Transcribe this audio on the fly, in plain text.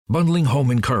Bundling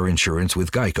home and car insurance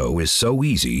with Geico is so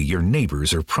easy, your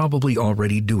neighbors are probably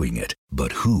already doing it.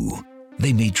 But who?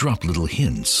 They may drop little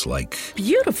hints like,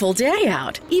 beautiful day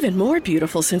out. Even more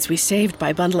beautiful since we saved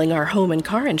by bundling our home and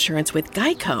car insurance with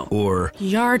Geico. or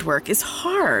Yard work is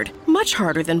hard. Much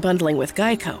harder than bundling with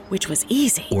Geico, which was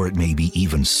easy. it may be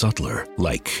even subtler,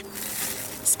 like,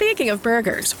 Speaking of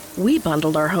burgers, we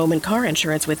bundled our home and car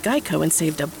insurance with Geico and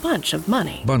saved a bunch of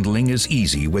money. bundling is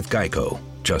easy with Geico.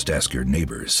 Just ask your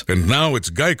neighbors. And now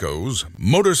it's Geico's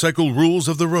Motorcycle Rules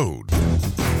of the Road.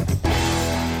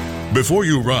 Before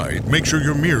you ride, make sure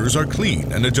your mirrors are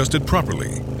clean and adjusted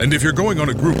properly. And if you're going on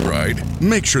a group ride,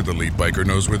 make sure the lead biker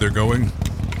knows where they're going.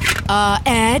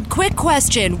 Ed, quick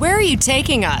question. Where are you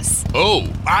taking us? Oh,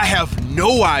 I have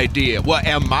no idea. Well,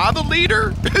 am I the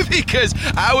leader? Because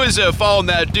I was following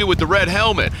that dude with the red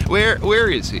helmet. Where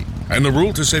is he? And the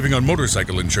rule to saving on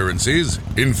motorcycle insurance is,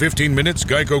 in 15 minutes,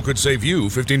 Geico could save you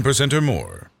 15% or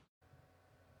more.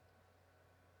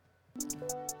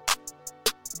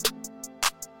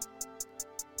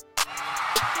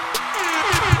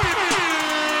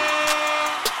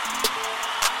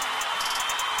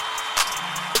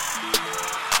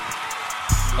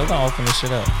 We're gonna open this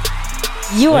shit up.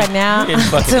 You are now we didn't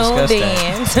fucking tuned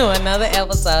discuss in to another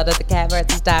episode of the Cat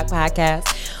vs. Doc podcast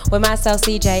with myself,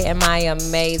 CJ, and my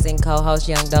amazing co-host,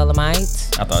 Young Dolomite.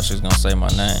 I thought she was gonna say my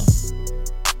name,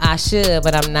 I should,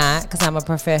 but I'm not, because I'm a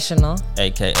professional.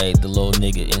 aka the little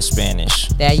nigga in Spanish.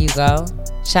 There you go.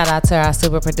 Shout out to our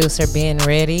super producer, Ben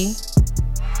Reddy.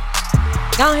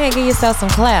 Go ahead and give yourself some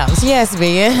claps. Yes,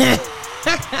 Ben.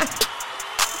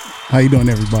 How you doing,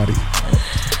 everybody?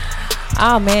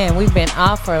 Oh man, we've been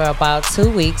off for about 2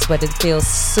 weeks, but it feels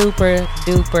super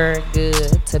duper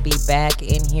good to be back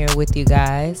in here with you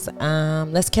guys.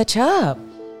 Let's catch up.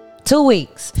 2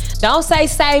 weeks. Don't say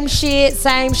same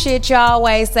shit you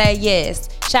always say. Yes.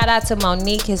 Shout out to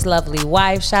Monique, his lovely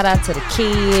wife. Shout out to the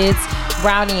kids,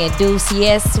 Brownie and Deuce.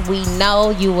 Yes, we know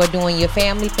you were doing your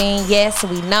family thing. Yes,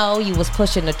 we know you was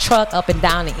pushing the truck up and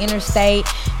down the interstate.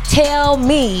 Tell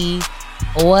me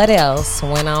what else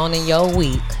went on in your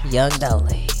week, Young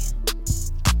Dolly?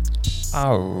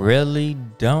 I really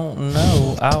don't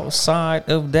know outside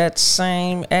of that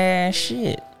same ass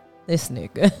shit. This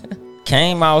nigga.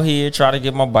 Came out here, try to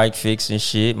get my bike fixed and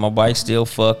shit. My bike still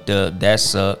fucked up. That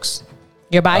sucks.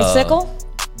 Your bicycle?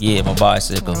 Yeah, my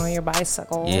bicycle. Oh, your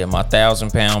bicycle. Yeah, my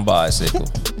 1,000-pound bicycle.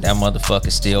 That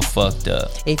motherfucker still fucked up.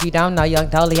 If you don't know, Young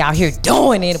Dolly out here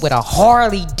doing it with a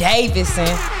Harley Davidson.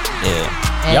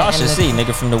 Yeah. Y'all should see,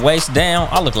 nigga, from the waist down,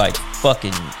 I look like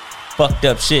fucking fucked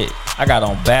up shit. I got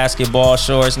on basketball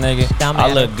shorts, nigga.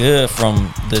 I look good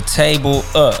from the table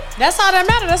up. That's all that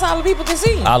matters. That's all the people can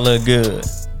see. I look good.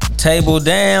 Table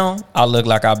down, I look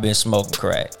like I've been smoking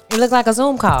crack. You look like a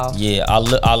Zoom call. Yeah, I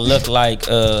look like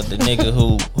the nigga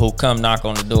who come knock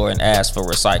on the door and ask for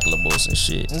recyclables and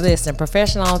shit. Listen,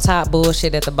 professional on top,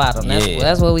 bullshit at the bottom.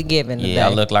 That's what we giving today. Yeah, I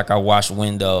look like I wash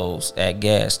windows at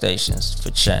gas stations for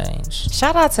change.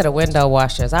 Shout out to the window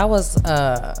washers. I was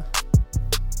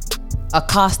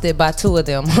accosted by 2 of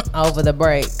them over the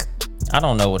break. I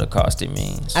don't know what accosted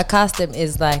means. Accosted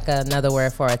is like another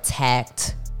word for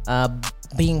attacked,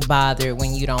 being bothered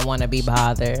when you don't want to be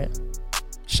bothered.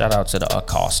 Shout out to the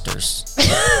accosters.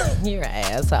 You're an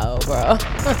asshole, bro.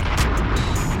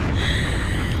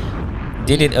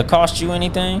 Did it accost you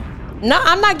anything? No,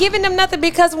 I'm not giving them nothing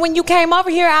because when you came over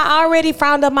here, I already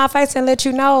frowned up my face and let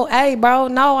you know, hey, bro,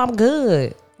 no, I'm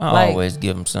good. I always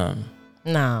give them something.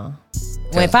 No.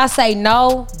 If I say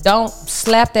no, don't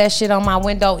slap that shit on my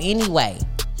window anyway.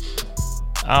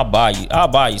 I'll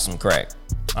buy you some crack.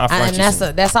 And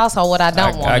that's also what I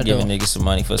don't want to do. I give a nigga some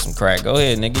money for some crack. Go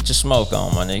ahead, nigga, get your smoke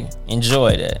on, my nigga.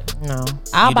 Enjoy that. No,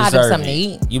 I'll buy them something to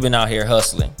eat. You been out here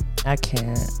hustling. I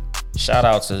can't. Shout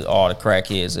out to all the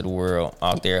crackheads of the world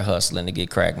out there hustling to get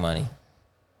crack money.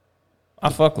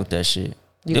 I fuck with that shit.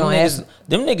 Them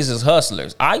niggas is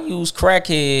hustlers. I use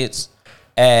crackheads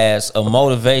as a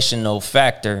motivational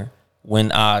factor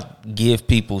when I give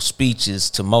people speeches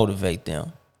to motivate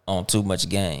them on Too Much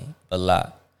Game a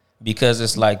lot. Because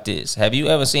it's like this. Have you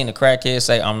ever seen a crackhead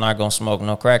say, I'm not going to smoke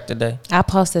no crack today? I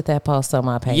posted that post on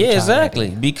my page. Yeah, exactly.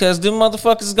 Already. Because them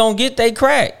motherfuckers going to get they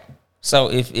crack.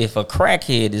 So if a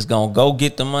crackhead is going to go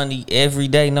get the money every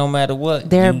day, no matter what.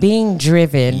 They're being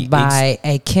driven by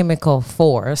a chemical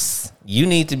force. You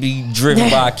need to be driven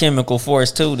by a chemical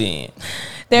force too then.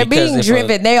 They're being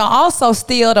driven. They'll also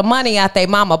steal the money out their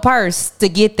mama purse to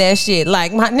get that shit.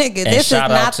 Like, my nigga, this is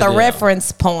not the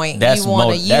reference point you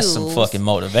want to use. That's some fucking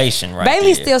motivation right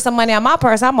Bailey there. steal some money out my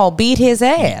purse, I'm going to beat his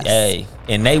ass. Hey,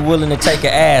 and they willing to take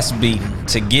an ass beating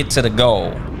to get to the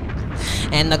goal.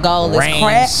 And the goal Rain, is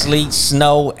crack. sleet,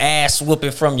 snow, ass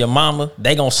whooping from your mama.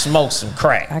 They gonna smoke some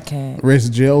crack. I can't.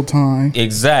 Rest jail time.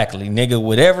 Exactly, nigga.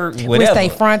 Whatever. they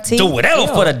front teeth. Do whatever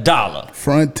for the dollar.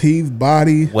 Front teeth,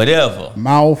 body, Whatever.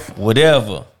 mouth.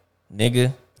 Whatever,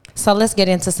 nigga. So let's get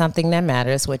into something that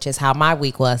matters, which is how my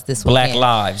week was this Black weekend.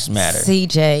 lives matter.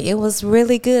 CJ, it was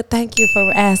really good. Thank you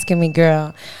for asking me,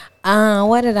 girl.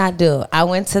 What did I do? I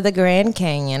went to the Grand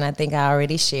Canyon. I think I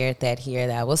already shared that here.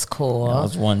 That was cool. That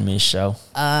was one miss show.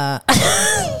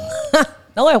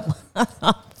 No, it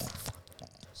wasn't.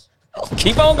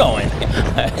 Keep on going.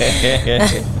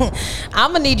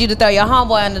 I'm gonna need you to throw your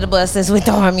homeboy under the bus since we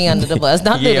throwing me under the bus.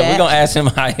 Don't do Yeah, that. we're gonna ask him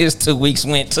how his 2 weeks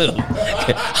went too.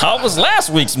 How was last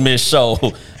week's miss show?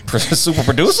 Super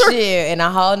producer? Shit, in a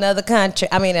whole nother country.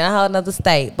 I mean, in a whole nother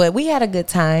state. But we had a good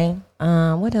time.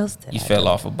 What else did You I fell do?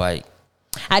 off a bike.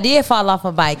 I did fall off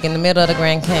a bike in the middle of the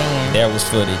Grand Canyon. There was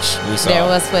footage. We saw. There it.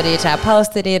 was footage. I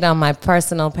posted it on my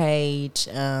personal page.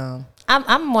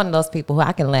 I'm one of those people who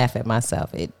I can laugh at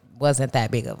myself. It wasn't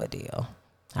that big of a deal.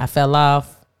 I fell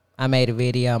off. I made a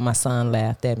video. My son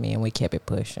laughed at me, and we kept it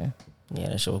pushing. Yeah,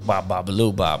 that shit was Bob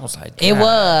Babaloo Bob. I was like, It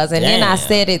was, and then I damn.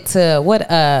 said it to what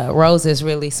roses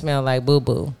really smell like boo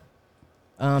boo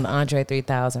on the Andre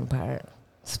 3000 part.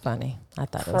 It's funny. I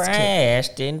thought it was cute.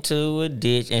 Crashed into a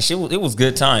ditch, and it was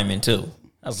good timing too.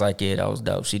 I was like, yeah, that was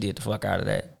dope. She did the fuck out of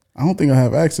that. I don't think I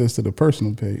have access to the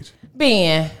personal page.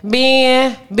 Ben,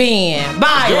 Yeah, I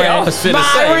Byron, was finna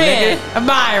say,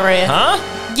 Byron.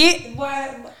 Huh? Get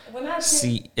what? When I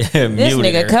See, this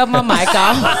muted nigga her. cut my mic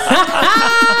off.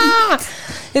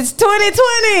 It's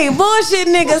 2020. Bullshit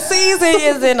nigga season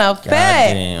is in effect.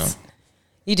 Goddamn.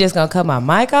 You just gonna cut my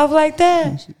mic off like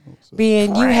that?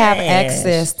 Ben, you have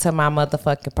access to my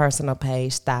motherfucking personal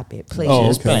page. Stop it, please. Oh,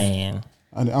 Just okay. playing.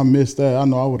 I missed that. I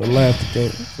know I would have laughed at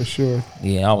that for sure.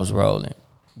 Yeah, I was rolling.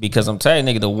 Because I'm telling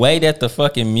you, nigga, the way that the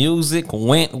fucking music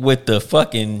went with the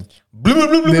fucking blue, blue,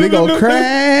 blue, Then it blue, go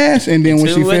crash, and then when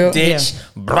she to a fell, ditch,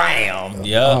 bam,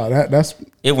 yeah. that's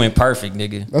It went perfect,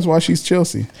 nigga. why she's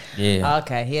Chelsea. Yeah.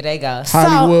 Okay, here they go.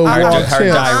 Hollywood So, Walk Her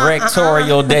Chelsea.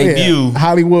 directorial debut. Yeah,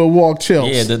 Hollywood Walk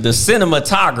Chelsea. Yeah, the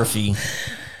cinematography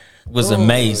was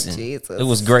amazing. Jesus. It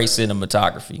was great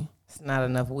cinematography. it's not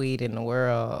enough weed in the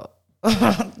world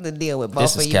to deal with both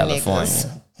This of is you California.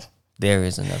 niggas. There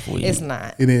is enough weed. It's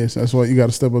not. It is. That's why you got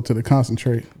to step up to the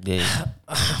concentrate. Yeah.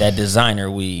 That designer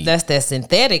weed. That's that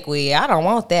synthetic weed. I don't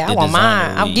want that. I The want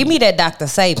designer mine. weed. Give me that Dr.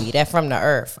 Sabi. That from the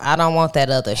earth. I don't want that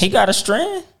other He shit. got a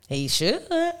strand? He should.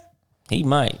 He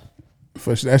might.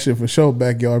 For that shit for sure.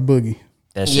 Backyard boogie.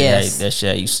 That shit, Yes. that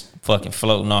shit, you fucking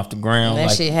floating off the ground. That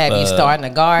like, shit have you starting a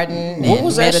garden what and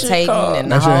was that shit meditating called?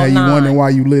 and the That shit whole had you wondering nine. why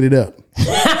you lit it up.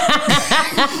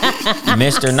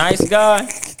 Mr. Nice Guy.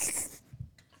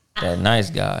 That nice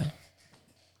guy.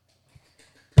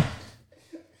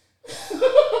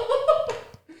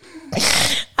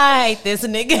 I hate this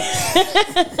nigga.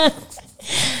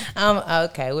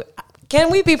 Okay.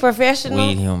 Can we be professional?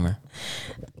 Weed humor.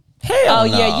 Oh no.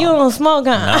 yeah, you don't smoke,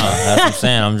 huh? No, that's what I'm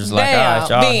saying. I'm just like, Damn, all right,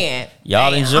 y'all. Ben.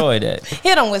 Y'all Damn. enjoy that.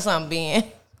 Hit him with something, Ben.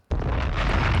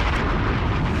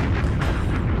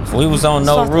 If we was on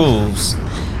No Rules,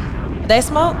 They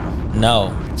smoke?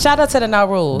 no. Shout out to the No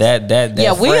Rules. That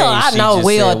Yeah, phrase Will, I she know just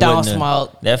Will said don't wouldn't have-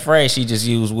 smoke. That phrase she just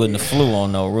used wouldn't have flew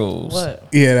on No Rules. What?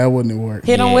 Yeah, that wouldn't have worked.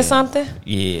 Hit him with Yeah. something?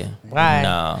 Yeah. Right.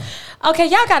 No. Okay,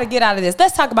 y'all got to get out of this.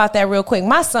 Let's talk about that real quick.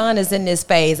 My son is in this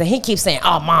phase, and he keeps saying,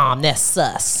 "Oh, mom, that's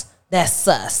sus. That's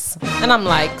sus." And I'm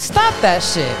like, stop that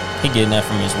shit. He getting that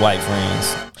from his white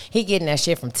friends. He getting that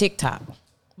shit from TikTok.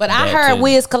 But I That heard too.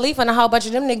 Wiz Khalifa and a whole bunch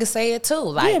of them niggas say it too.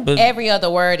 Like Yeah, but- every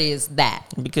other word is that.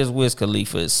 Because Wiz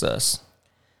Khalifa is sus.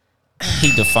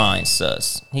 He defines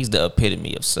sus. He's the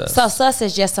epitome of sus. So sus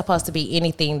is just supposed to be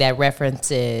anything that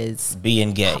references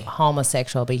Being gay.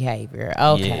 homosexual behavior.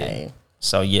 Okay. Yeah.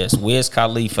 So yes, Wiz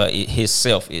Khalifa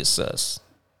himself is sus.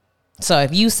 So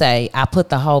if you say I put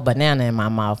the whole banana in my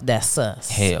mouth, that's sus.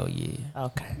 Hell yeah.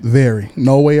 Okay. Very.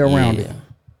 No way around Yeah. it.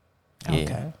 Yeah.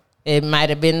 Okay. It might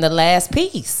have been the last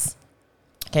piece.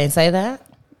 Can't say that.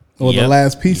 Or the Yep.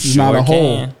 last piece You is not sure a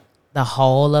whole. can. The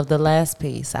whole of the last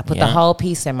piece. I put the Yeah. whole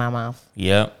piece in my mouth.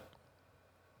 Yep.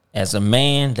 As a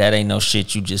man, that ain't no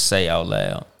shit you just say out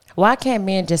loud. Why can't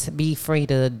men just be free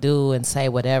to do and say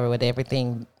whatever with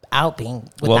everything out being?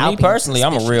 Well, without me being personally,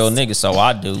 I'm a real suspicious? nigga, so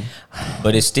I do.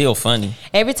 But it's still funny.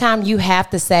 Every time you have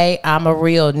to say I'm a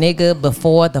real nigga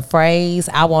before the phrase,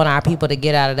 I want our people to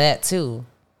get out of that too.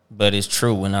 But it's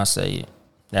true when I say it.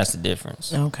 That's the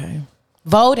difference. Okay.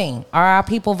 Voting. Are our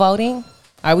people voting?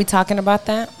 Are we talking about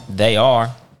that? They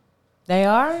are. They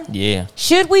are? Yeah.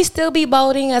 Should we still be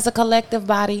voting as a collective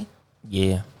body?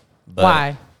 Yeah. But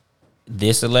Why?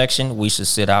 this election, we should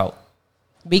sit out.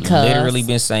 Because Literally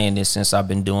been saying this since I've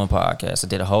been doing podcasts. I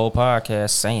did a whole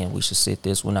podcast saying we should sit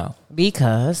this one out.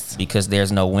 Because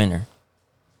there's no winner.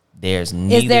 There's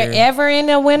neither. Is there ever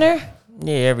any winner?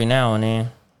 Yeah, every now and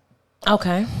then.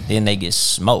 Okay. Then they get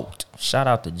smoked. Shout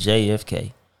out to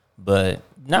JFK. But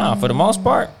for the most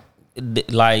part,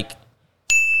 like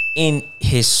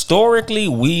historically,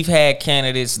 we've had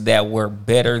candidates that were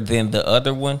better than the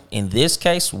other one. In this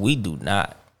case, we do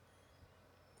not.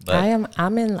 But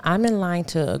I'm in line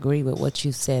to agree with what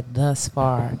you said thus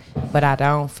far, but I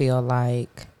don't feel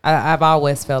like I've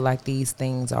always felt like these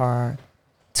things are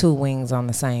two wings on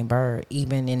the same bird.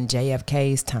 Even in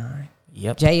JFK's time,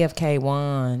 JFK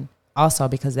won also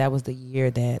because that was the year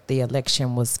that the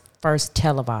election was first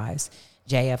televised.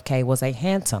 JFK was a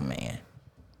handsome man.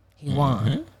 He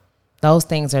won. Those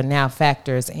things are now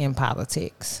factors in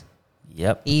politics.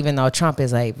 Yep. Even though Trump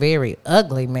is a very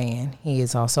ugly man, he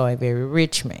is also a very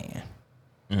rich man.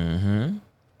 Mm-hmm.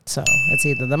 So it's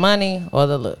either the money or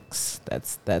the looks.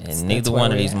 That's and neither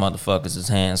one of these motherfuckers is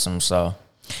handsome. So,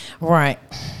 right.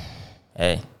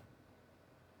 Hey,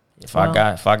 if I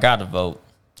got to vote,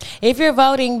 if you're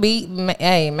voting,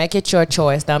 make it your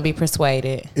choice. Don't be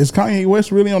persuaded. Is Kanye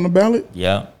West really on the ballot?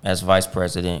 Yeah, as vice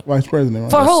president. Vice president,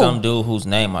 right? For who? Some dude whose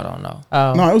name I don't know.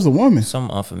 Oh. No, it was a woman.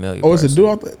 Some unfamiliar. Oh, it's a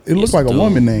dude. It looks like a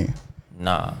woman name.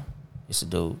 Nah, it's a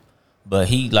dude. But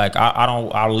he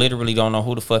I literally don't know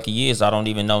who the fuck he is. I don't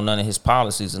even know none of his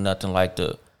policies or nothing like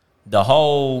the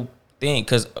whole thing.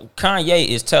 Because Kanye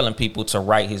is telling people to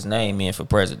write his name in for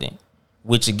president,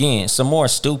 which again, some more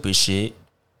stupid shit.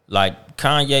 Like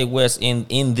Kanye West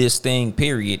in this thing,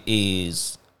 period,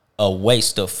 is a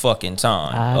waste of fucking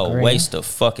time, a waste of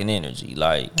fucking energy.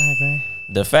 Like I agree.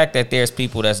 The fact that there's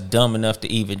people that's dumb enough to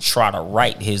even try to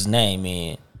write his name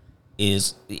in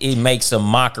it makes a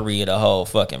mockery of the whole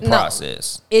fucking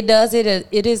process. No, it does.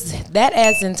 It is that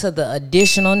adds into the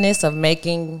additionalness of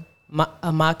making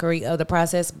a mockery of the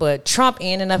process. But Trump,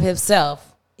 in and of himself.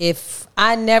 If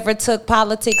I never took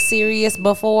politics serious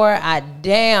before, I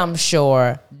damn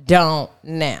sure don't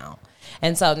now.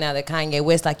 And so now that Kanye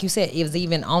West, like you said, it was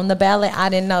even on the ballot, I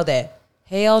didn't know that.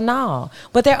 Hell no.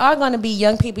 But there are going to be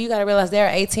young people. You got to realize there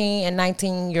are 18 and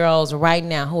 19-year-olds right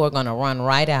now who are going to run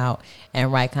right out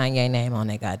and write Kanye's name on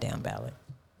their goddamn ballot.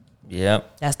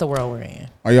 Yep. That's the world we're in.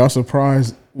 Are y'all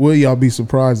surprised? Will y'all be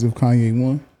surprised if Kanye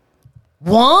won?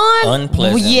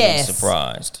 Unpleasantly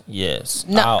surprised. Yes.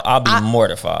 No, I'll be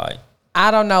mortified.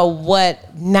 I don't know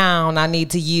what noun I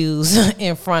need to use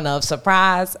in front of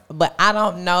surprise, but I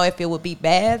don't know if it would be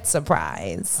bad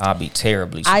surprise. I'll be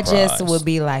terribly surprised. I just would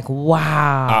be like,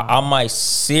 wow. I might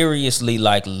seriously,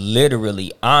 like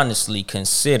literally, honestly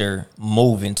consider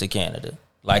moving to Canada.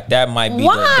 Like that might be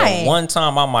the one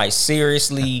time I might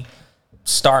seriously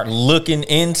start looking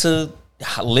into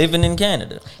living in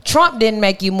Canada. Trump didn't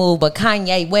make you move, but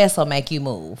Kanye West will make you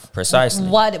move. Precisely.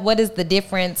 What is the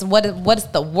difference? What is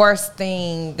the worst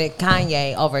thing that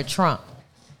Kanye over Trump?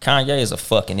 Kanye is a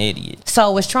fucking idiot.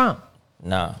 So is Trump.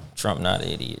 Nah, Trump not an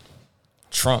idiot.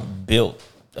 Trump built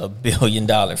 $1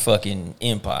 billion fucking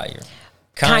empire.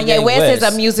 Kanye West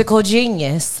is a musical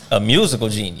genius. A musical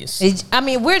genius. I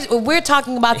mean, we're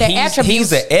talking about their attributes.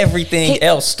 He's an everything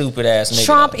else stupid ass nigga.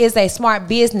 Trump is a smart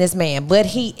businessman, but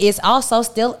he is also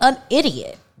still an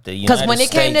idiot. Because when it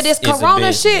came to this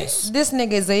corona shit, this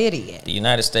nigga is an idiot. The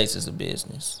United States is a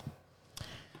business.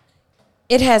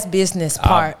 It has business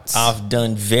parts. I've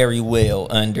done very well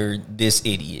under this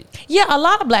idiot. Yeah, a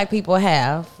lot of black people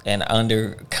have. And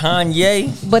under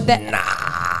Kanye, but that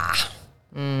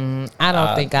I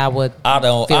don't think I would. I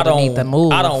don't need the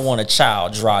move. I don't want a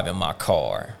child driving my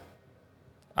car.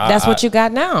 That's what you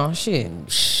got now. Shit.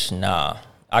 Nah,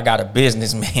 I got a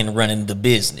businessman running the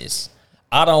business.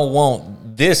 I don't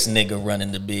want this nigga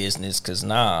running the business because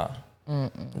at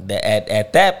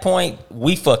that point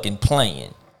we fucking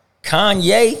playing.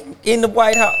 Kanye in the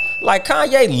White House, like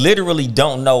Kanye literally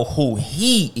don't know who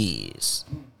he is.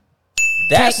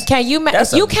 Can you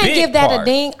can't give that a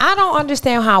ding. I don't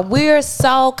understand how we're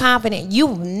so confident.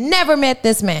 You've never met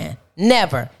this man.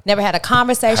 Never had a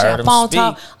conversation, a phone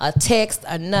talk, a text,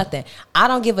 or nothing. I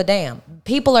don't give a damn.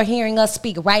 People are hearing us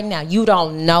speak right now. You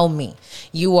don't know me.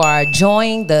 You are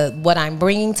enjoying what I'm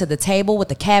bringing to the table with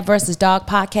the Cat vs. Dog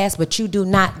podcast, but you do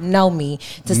not know me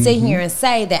to sit here and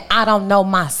say that I don't know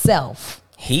myself.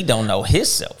 He don't know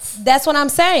himself. That's what I'm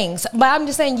saying. But I'm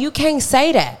just saying you can't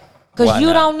say that because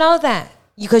you don't know that.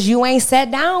 Because you ain't sat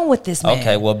down with this man.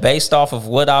 Okay, well, based off of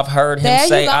what I've heard him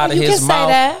say out of his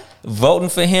mouth, voting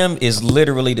for him is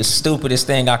literally the stupidest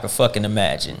thing I could fucking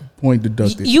imagine. Point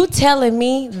deducted. You telling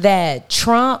me that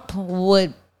Trump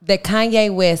would that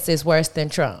Kanye West is worse than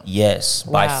Trump. Yes,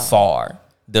 by Wow. far.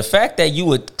 The fact that you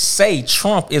would say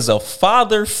Trump is a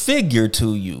father figure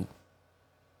to you,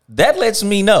 that lets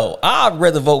me know I'd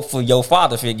rather vote for your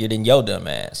father figure than your dumb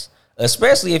ass.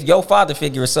 Especially if your father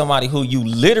figure is somebody who you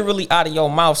literally out of your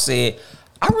mouth said,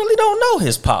 I really don't know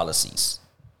his policies.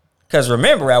 Because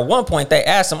remember, at one point they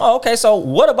asked him, oh, okay, so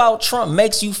what about Trump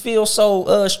makes you feel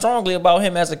so strongly about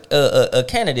him as a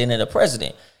candidate and a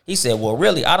president? He said, well,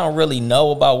 really, I don't really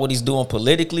know about what he's doing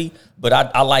politically, but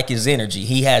I like his energy.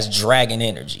 He has dragon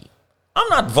energy. I'm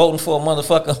not voting for a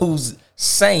motherfucker who's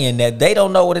saying that they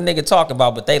don't know what a nigga talking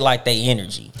about, but they like their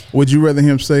energy. Would you rather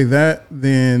him say that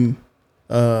than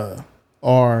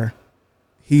or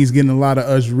he's getting a lot of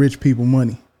us rich people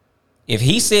money? If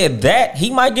he said that, he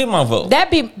might get my vote.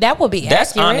 That would be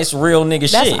That's accurate. honest, real nigga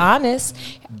shit. That's honest.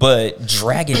 But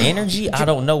dragon energy, I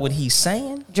don't know what he's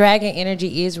saying. Dragon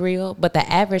energy is real, but the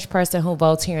average person who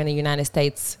votes here in the United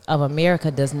States of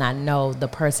America does not know the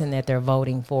person that they're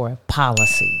voting for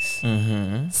policies.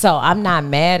 Mm-hmm. So I'm not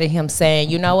mad at him saying,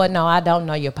 you know what? No, I don't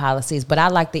know your policies, but I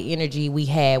like the energy we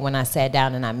had when I sat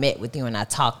down and I met with you and I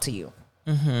talked to you.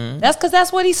 Mm-hmm. That's because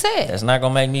that's what he said. That's not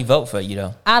gonna make me vote for you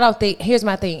though. I don't think. Here's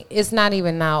my thing. It's not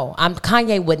even now.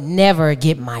 Kanye would never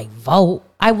get my vote.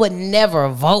 I would never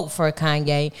vote for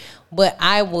Kanye, but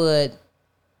I wouldn't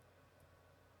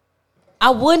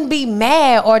be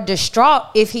mad or distraught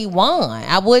if he won.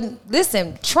 I wouldn't.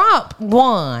 Listen, Trump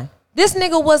won. This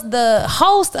nigga was the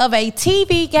host of a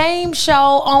TV game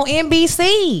show on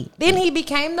NBC. Then he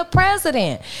became the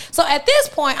president. So at this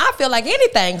point, I feel like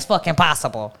anything's fucking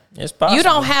possible. It's possible. You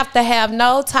don't have to have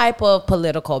no type of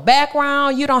political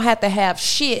background. You don't have to have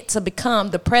shit to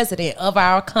become the president of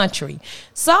our country.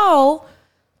 So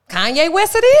Kanye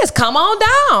West it is. Come on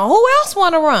down. Who else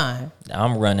want to run?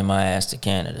 I'm running my ass to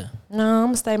Canada. No, I'm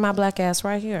going to stay my black ass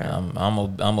right here. I'm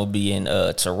gonna be in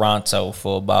Toronto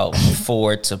for about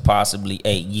 4 to possibly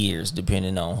 8 years,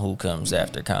 depending on who comes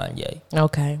after Kanye.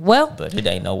 Okay. Well, But it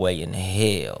ain't no way in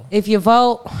hell. if you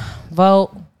vote.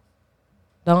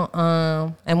 Don't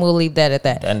and we'll leave that at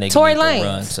that. That nigga Tory need to run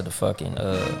Lanez to the fucking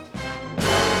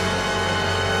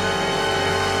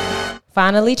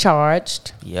finally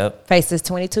charged. Yep. Faces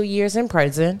 22 years in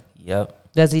prison. Yep.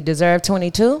 Does he deserve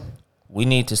 22? We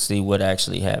need to see what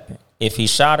actually happened. If he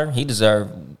shot her, he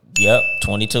deserved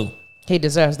 22. He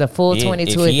deserves the full Yeah,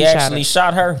 22 if if he he shot her. actually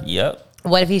shot her, yep.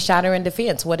 What if he shot her in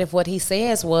defense? What if what he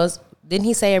says was, didn't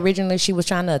he say originally she was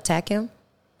trying to attack him?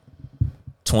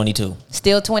 22.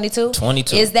 Still 22?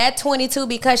 22. Is that 22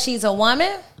 because she's a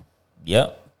woman?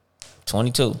 Yep.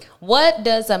 22. What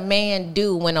does a man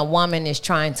do when a woman is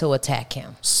trying to attack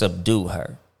him? Subdue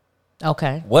her.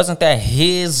 Okay. Wasn't that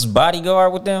his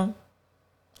bodyguard with them?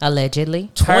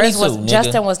 Allegedly. 22, Hers was, nigga.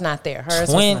 Justin was not there.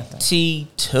 Hers was not there.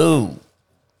 22.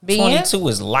 Ben, 22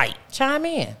 is light. chime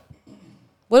in.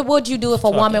 What would you do if a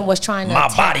woman was trying to My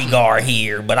attack you? bodyguard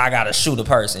here, but I gotta shoot a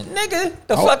person. Nigga,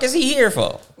 the fuck is he here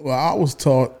for? Well, I was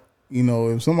taught,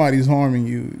 if somebody's harming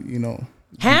you,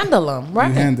 Handle them, right?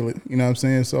 you handle it. You know what I'm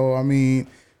saying? So, I mean,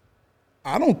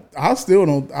 I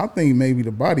think maybe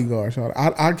the bodyguard shot.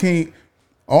 I can't,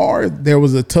 or there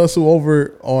was a tussle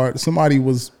over, or somebody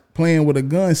was playing with a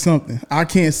gun, something. I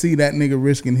can't see that nigga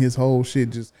risking his whole shit,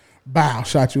 just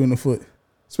shot you in the foot.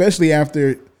 Especially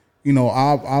after,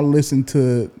 I listened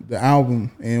to the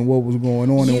album and what was going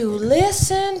on. You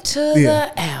listen to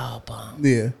the album.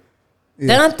 Yeah.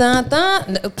 Dun, dun,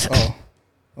 dun.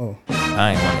 Oh.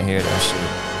 I ain't want to hear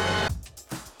that shit.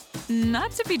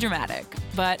 Not to be dramatic,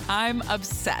 but I'm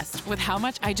obsessed with how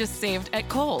much I just saved at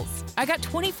Kohl's. I got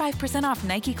 25% off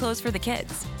Nike clothes for the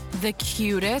kids, the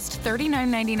cutest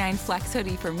 $39.99 flex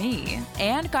hoodie for me,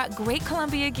 and got great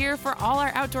Columbia gear for all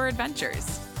our outdoor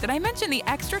adventures. Did I mention the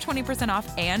extra 20%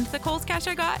 off and the Kohl's cash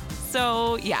I got?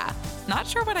 So yeah, not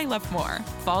sure what I love more,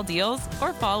 fall deals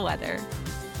or fall weather.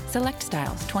 Select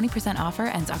styles, 20% offer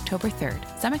ends October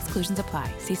 3rd. Some exclusions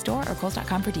apply. See store or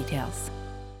Kohl's.com for details.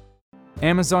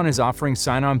 Amazon is offering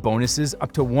sign-on bonuses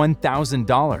up to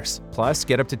 $1,000, plus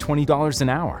get up to $20 an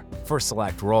hour for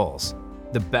select roles.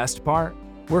 The best part?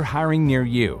 We're hiring near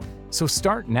you. So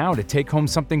start now to take home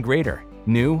something greater.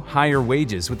 New, higher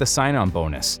wages with a sign-on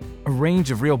bonus, a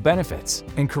range of real benefits,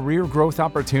 and career growth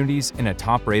opportunities in a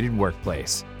top-rated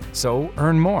workplace. So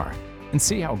earn more and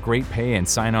see how great pay and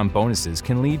sign-on bonuses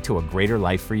can lead to a greater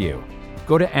life for you.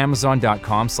 Go to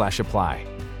amazon.com/apply.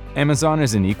 Amazon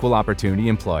is an equal opportunity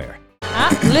employer.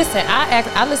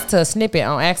 I listened to a snippet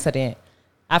on accident.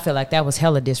 I feel like that was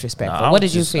hella disrespectful. What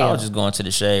did you feel? I was just going to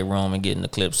the shade room and getting the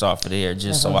clips off of there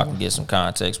just so I can get some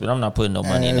context. But I'm not putting no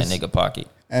money in that nigga pocket.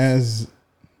 As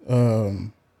a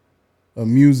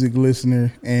music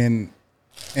listener and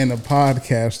and a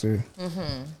podcaster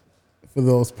for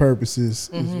those purposes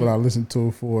is what I listen to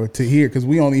it for, to hear, because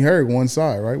we only heard one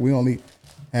side, right?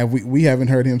 We haven't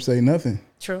heard him say nothing.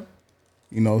 True.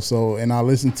 You know, so, and I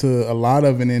listened to a lot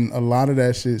of it, and a lot of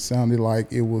that shit sounded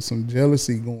like it was some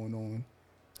jealousy going on.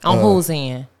 On whose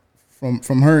end?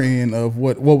 From her end of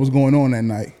what was going on that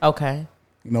night. Okay.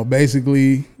 You know,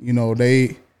 basically, you know,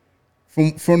 they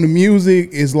from the music,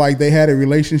 it's like they had a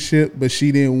relationship, but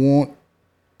she didn't want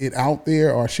it out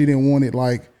there, or she didn't want it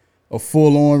like a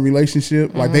full on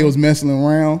relationship. Like they was messing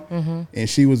around, and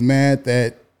she was mad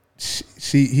that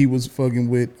he was fucking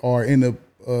with, or in the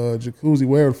jacuzzi,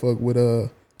 where the fuck, with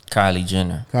Kylie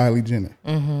Jenner.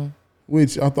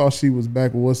 Which I thought she was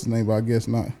back with what's his name, but I guess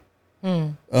not.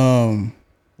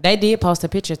 They did post a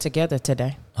picture together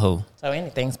today. Who? So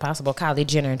anything's possible. Kylie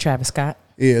Jenner and Travis Scott.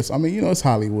 Yes, I mean, you know, it's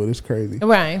Hollywood. It's crazy.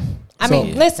 Right. I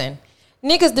mean, listen,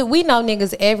 niggas, we know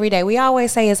niggas every day. We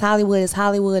always say it's Hollywood, it's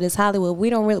Hollywood, it's Hollywood.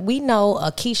 We know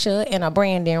a Keisha and a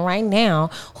Brandon right now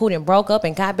who then broke up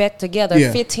and got back together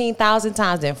 15,000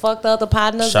 times and fucked other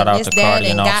partners. Shout and out this, to that,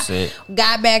 Cardi and and Offset.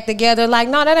 got back together. Like,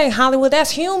 no, that ain't Hollywood. That's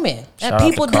human. Shout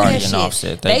People out to do Cardi that and shit.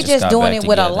 Offset. They just got doing back it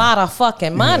with a together. lot of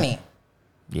fucking money.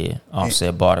 Yeah,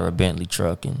 Offset bought her a Bentley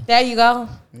truck and There you go.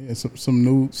 Yeah, some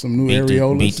new beat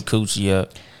areolas. the coochie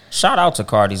up. Shout out to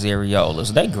Cardi's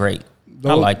areolas. They great.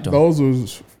 I like them. Those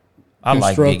was I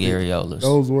like big constructed. areolas.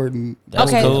 Those weren't.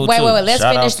 That's Okay, cool wait. too.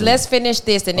 Shout out to Let's finish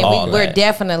this, and then all we're that.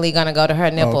 definitely gonna go to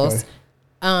her nipples.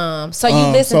 Okay. So you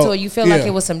listened so, to it. You feel like yeah.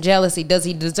 it was some jealousy. Does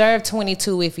he deserve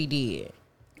 22 if he did?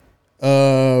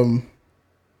 I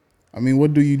mean,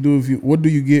 what do you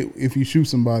get if you shoot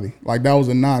somebody? Like, that was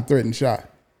a non-threatened shot.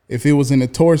 If it was in the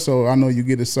torso, I know you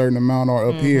get a certain amount, or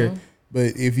up here.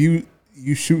 But if you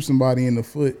shoot somebody in the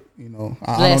foot, you know,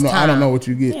 I don't know what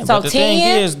you get. Yeah, So but the thing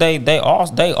is, they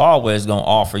always gonna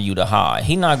offer you the high.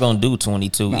 He not gonna do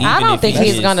 22. Even I don't if think he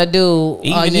he's gets- gonna do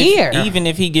a even year. Even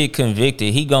if he get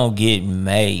convicted, he gonna get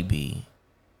maybe,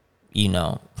 you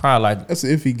know, probably like. That's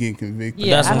if he get convicted.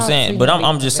 Yeah, That's I what I'm don't saying. see But him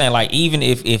I'm being just saying, like, even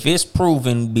if it's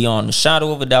proven beyond the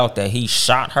shadow of a doubt that he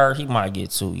shot her, he might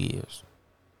get 2 years,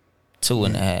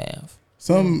 2.5.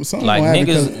 Some Like, gonna have it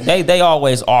niggas, they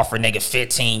always offer nigga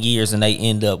 15 years and they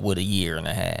end up with 1.5 years.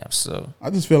 So I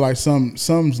just feel like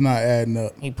some's not adding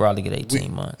up. he probably get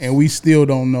 18 months. And we still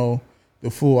don't know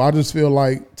the full. I just feel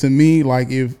like, to me,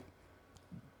 like, if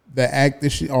the act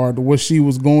that what she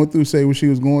was going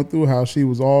through, how she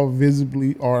was all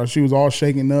visibly, or she was all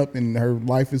shaken up and her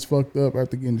life is fucked up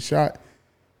after getting shot,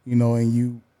 you know, and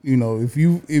you know, if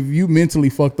you mentally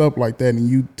fucked up like that, and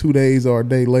you 2 days or a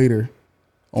day later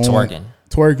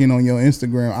twerking on your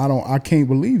Instagram, I can't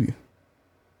believe you.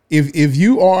 If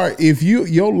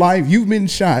your life, you've been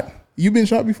shot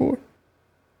before?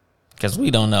 Because we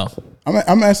don't know.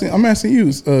 I'm asking you,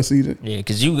 CJ. Yeah,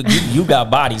 because you got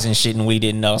bodies and shit and we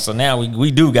didn't know. So now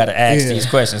we do got to ask these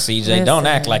questions, CJ. Don't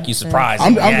act like you surprised.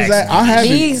 I'm just I have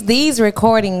these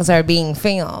recordings are being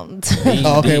filmed.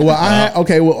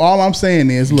 Well, all I'm saying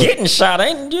is, look, getting shot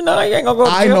ain't, you ain't gonna go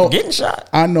to jail. Getting shot.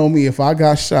 I know me. If I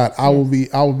got shot, I will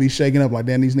be shaking up like,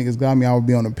 damn, these niggas got me. I would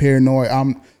be on a paranoid.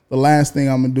 The last thing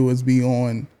I'm gonna do is be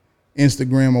on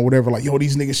Instagram or whatever, like, yo,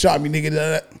 these niggas shot me,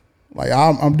 nigga. Like,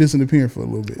 I'm disappearing for a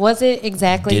little bit. Was it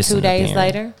exactly 2 days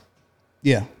later?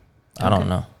 Yeah. I don't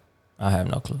know. I have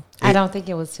no clue. I don't think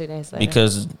it was 2 days later.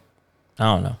 Because I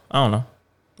don't know.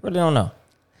 Really don't know.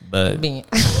 But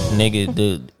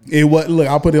nigga, look,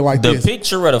 I'll put it like the this.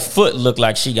 picture of the foot looked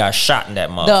like she got shot in that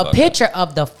motherfucker. The picture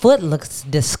of the foot looks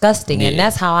disgusting, and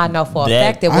that's how I know for a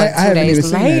fact it was I 2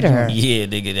 days later. Yeah,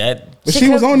 nigga, that. But she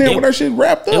was on there with her shit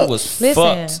wrapped up. It was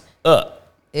fucked up.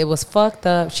 It was fucked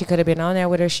up. She could have been on there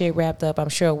with her shit wrapped up, I'm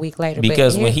sure, a week later.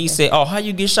 Because when he said, "Oh, how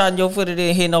you get shot in your foot? It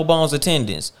didn't hit no bones or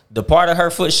tendons." The part of her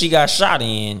foot she got shot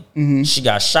in, she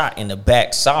got shot in the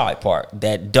back side part.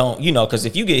 That don't, because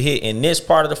if you get hit in this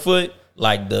part of the foot,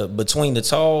 like the between the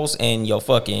toes and your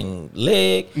fucking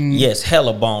leg, yes,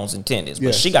 hella bones and tendons.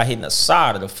 But she got hit in the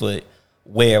side of the foot,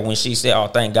 where when she said, "Oh,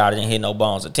 thank God I didn't hit no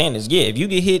bones or tendons." Yeah, if you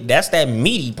get hit, that's that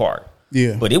meaty part.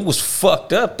 Yeah, but it was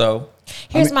fucked up though.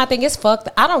 Here's my thing. It's fucked.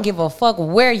 I don't give a fuck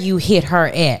where you hit her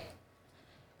at.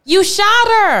 You shot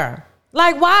her.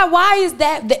 Like, why is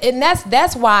that? And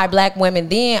that's why black women,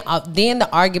 then the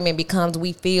argument becomes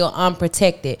we feel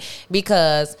unprotected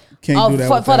because for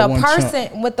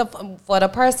the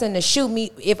person to shoot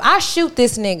me, if I shoot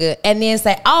this nigga and then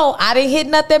say, "Oh, I didn't hit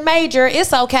nothing major,"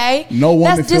 it's okay. No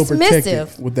woman that's feel dismissive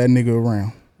protected with that nigga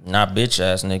around. Not bitch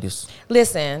ass niggas.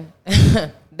 Listen.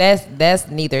 That's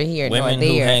neither here nor there. Women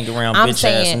who hang around bitch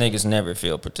ass niggas never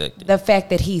feel protected. The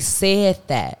fact that he said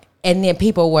that And then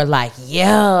people were like,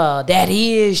 yeah, that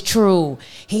is true.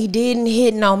 He didn't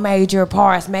hit no major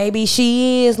parts. Maybe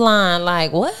she is lying.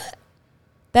 Like, what?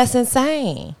 That's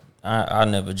insane. I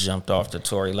never jumped off the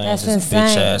Tory Lanez That's bitch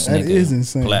insane. ass That nigga is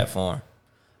insane. platform.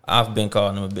 I've been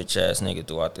calling him a bitch ass nigga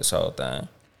throughout this whole thing.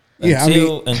 Yeah,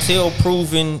 Until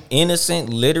proven innocent,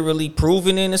 literally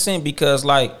proven innocent, because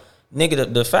like,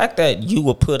 nigga, the fact that you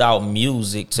would put out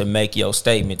music to make your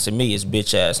statement, to me, is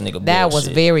bitch ass nigga That bullshit.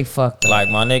 was very fucked up. Like,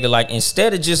 my nigga, like,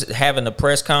 instead of just having a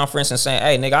press conference and saying,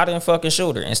 hey, nigga, I didn't fucking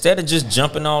shoot her, instead of just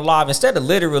jumping on live, instead of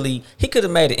literally, he could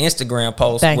have made an Instagram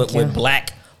post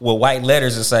with white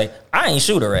letters and say, I ain't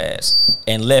shoot her ass,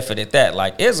 and left it at that.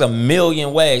 Like, there's a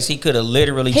million ways he could have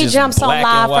literally He just jumps on black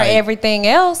live and for white. everything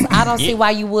else. I don't see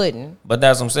why you wouldn't. But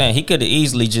that's what I'm saying. He could have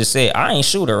easily just said, I ain't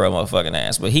shoot her motherfucking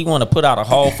ass. But he want to put out a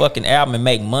whole fucking album and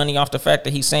make money off the fact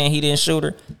that he's saying he didn't shoot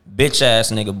her. Bitch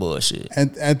ass nigga bullshit.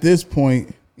 At this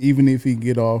point, even if he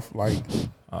get off, like,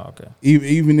 okay,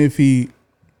 even if he,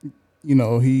 you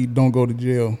know, he don't go to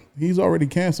jail, he's already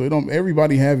canceled. It don't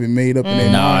everybody have it made up in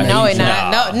their mind? No, it's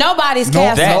not. Nobody's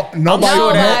canceled.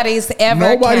 Nobody's ever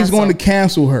Nobody's canceled. going to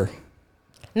cancel her.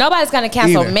 Nobody's going to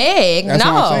cancel Either. Meg. That's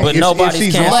what I'm No. saying. But If nobody's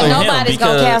she's canceling But him nobody's going to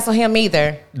because cancel him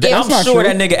either. I'm not sure true.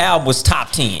 that nigga album was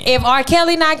top 10. If R.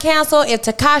 Kelly not canceled, if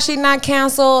Tekashi not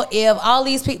canceled, if all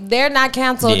these people, they're not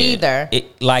canceled Yeah. either.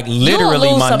 Like, literally,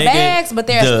 You'll lose my some nigga. bags, but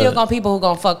there's still going to people who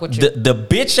going to fuck with you. The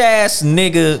bitch ass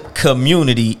nigga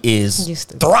community is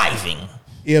thriving.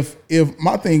 If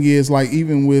my thing is, like,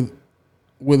 even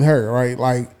with her, right?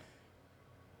 Like,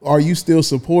 are you still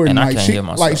supporting? And I like can't she, hear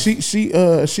myself.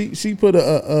 like she put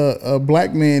a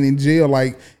black man in jail.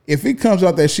 Like, if it comes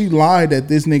out that she lied that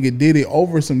this nigga did it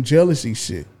over some jealousy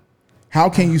shit, how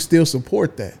can you still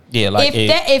support that? Yeah, like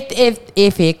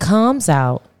if it comes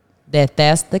out that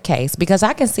that's the case, because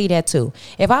I can see that too.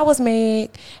 If I was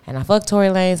Meg and I fucked Tory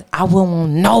Lanez, I wouldn't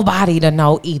want nobody to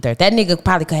know either. That nigga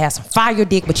probably could have some fire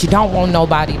dick, but you don't want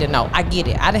nobody to know. I get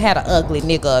it. I done had an ugly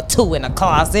nigga or two in a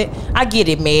closet. I get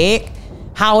it, Meg.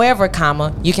 However,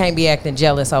 comma, you can't be acting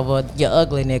jealous over your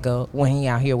ugly nigga when he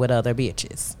out here with other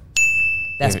bitches.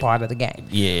 That's part of the game.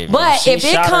 Yeah, but she if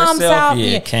it shot comes herself, out,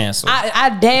 yeah, cancel.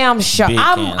 I damn sure. Big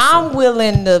cancel. I'm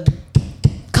willing to.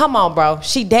 Come on, bro.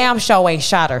 She damn sure ain't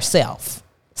shot herself.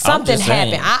 Something just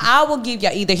saying. happened. I will give you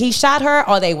either he shot her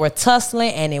or they were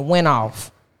tussling and it went off.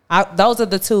 Those are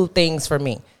the two things for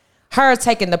me. Her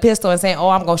taking the pistol and saying, "Oh,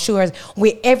 I'm gonna shoot her,"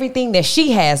 with everything that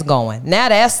she has going. Now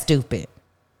that's stupid.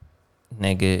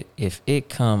 Nigga, if it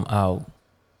come out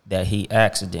that he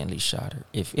accidentally shot her,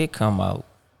 if it come out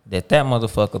that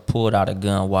motherfucker pulled out a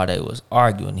gun while they was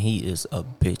arguing, he is a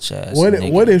bitch ass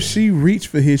nigga. What if she reached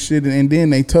for his shit and then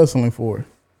they tussling for it?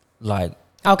 Like,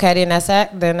 okay, then that's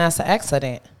an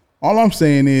accident. All I'm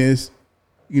saying is,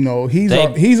 you know, he's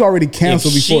already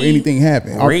canceled before anything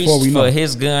happened. Reached for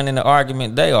his gun in the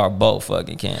argument, they are both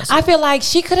fucking canceled. I feel like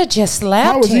she could have just slapped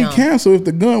him. How was he canceled if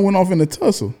the gun went off in the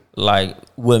tussle? Like,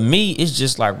 with me, it's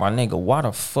just like, my nigga, why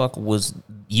the fuck was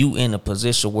you in a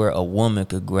position where a woman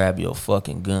could grab your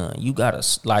fucking gun? You gotta,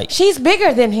 like... She's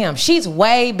bigger than him. She's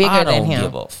way bigger than him. I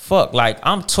don't give a fuck. Like,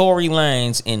 I'm Tory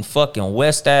Lanez in fucking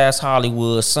West-ass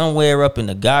Hollywood, somewhere up in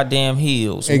the goddamn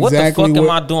hills. What the fuck am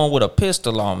I doing with a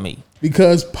pistol on me?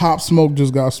 Because Pop Smoke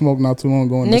just got smoked not too long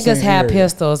ago. Niggas have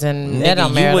pistols and that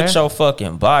don't matter. You with your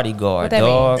fucking bodyguard,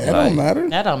 dog. That don't matter.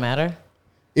 That don't matter.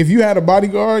 If you had a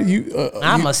bodyguard,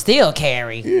 I'ma still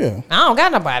carry. Yeah. I don't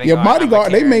got no bodyguard. Your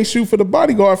bodyguard, they may shoot for the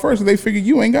bodyguard first, and they figure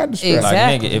you ain't got the strap.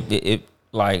 Exactly. Like, nigga, if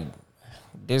like,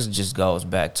 this just goes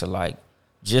back to, like,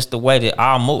 just the way that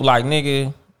I move. Like,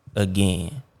 nigga,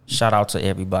 again, shout out to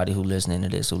everybody who listening to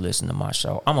this, who listen to my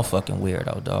show. I'm a fucking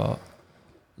weirdo, dog.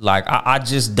 Like, I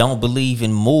just don't believe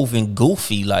in moving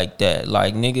goofy like that.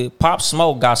 Like, nigga, Pop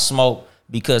Smoke got smoked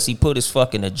because he put his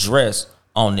fucking address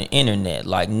on the internet.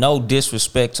 Like, no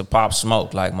disrespect to Pop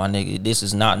Smoke. Like, my nigga, this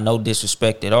is not no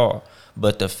disrespect at all.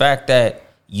 But the fact that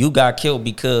you got killed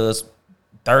because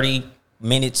 30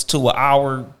 minutes to an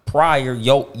hour prior,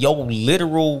 your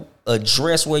literal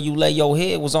address where you lay your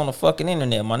head was on the fucking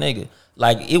internet, my nigga.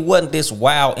 Like, it wasn't this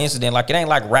wild incident. Like, it ain't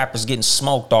like rappers getting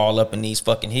smoked all up in these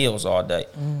fucking hills all day.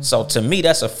 So to me,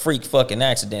 that's a freak fucking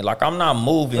accident. Like, I'm not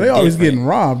moving. They always getting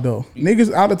robbed though.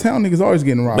 Niggas out of town, niggas always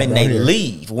getting robbed. When they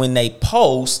leave, when they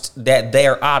post that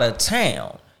they're out of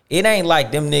town, it ain't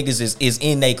like them niggas is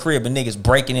in their crib and niggas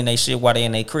breaking in their shit while they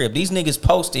in their crib. These niggas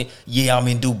posting, yeah, I'm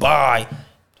in Dubai.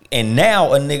 And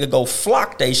now a nigga go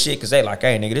flock they shit because they like,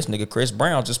 hey, nigga, this nigga Chris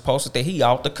Brown just posted that he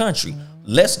out the country.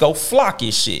 Let's go flock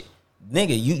his shit.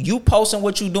 Nigga, you posting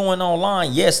what you doing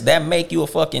online, yes, that make you a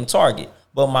fucking target.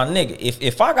 But my nigga,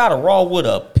 if I gotta roll with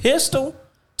a pistol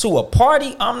To a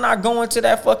party, I'm not going to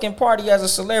that fucking party as a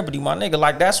celebrity, my nigga.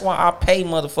 Like, that's why I pay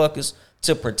motherfuckers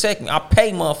to protect me. I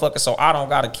pay motherfuckers so I don't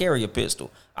gotta carry a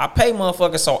pistol. I pay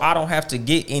motherfuckers so I don't have to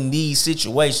get in these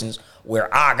situations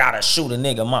where I gotta shoot a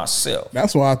nigga myself.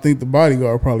 That's why I think the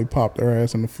bodyguard probably popped her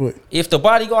ass in the foot. If the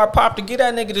bodyguard popped to get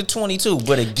that nigga to 22,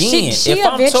 but again, She if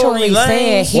I'm Tory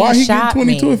Lanez, why he get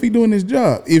 22 if he doing his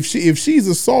job? If she's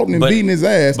assaulting and beating his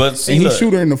ass, and he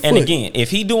shoot her in the foot. And again, if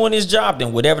he doing his job,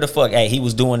 then whatever the fuck, hey, he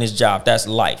was doing his job. That's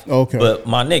life. Okay. But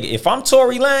my nigga, if I'm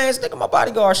Tory Lanez, nigga, my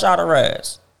bodyguard shot her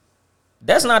ass.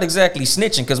 That's not exactly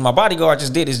snitching because my bodyguard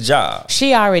just did his job.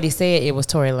 She already said it was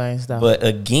Tory Lanez though. But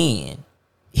again,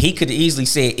 he could have easily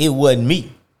said it wasn't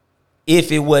me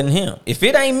if it wasn't him. If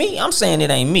it ain't me, I'm saying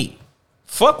it ain't me.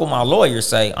 Fuck what my lawyers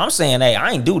say. I'm saying, hey,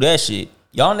 I ain't do that shit.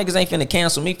 Y'all niggas ain't finna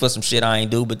cancel me for some shit I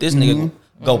ain't do, but this nigga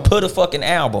go put a fucking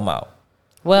album out.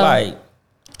 Well, like,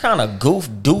 kind of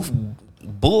doof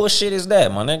bullshit is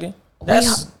that, my nigga?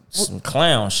 That's some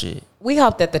clown shit. We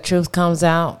hope that the truth comes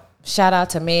out. Shout out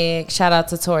to Meg. Shout out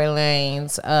to Tory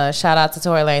Lanez. Shout out to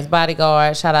Tory Lanez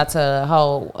bodyguard. Shout out to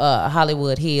whole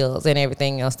Hollywood Hills and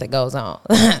everything else that goes on.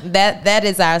 that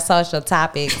is our social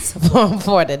topics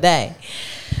for today.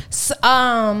 So,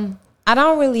 I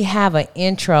don't really have an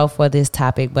intro for this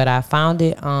topic, but I found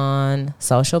it on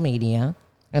social media.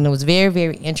 And it was very,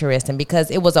 very interesting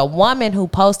because it was a woman who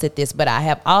posted this, but I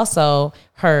have also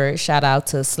heard, shout out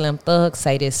to Slim Thug,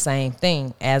 say this same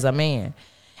thing as a man.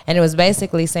 And it was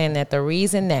basically saying that the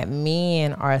reason that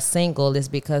men are single is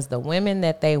because the women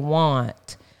that they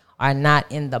want are not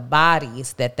in the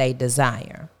bodies that they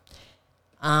desire.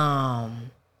 Yeah,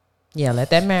 let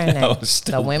that marinate.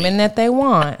 The women that they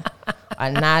want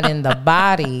are not in the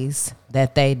bodies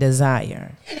that they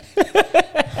desire.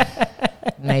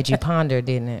 Made you ponder,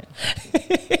 didn't it?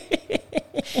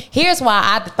 Here's why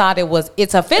I thought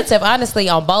it's offensive, honestly,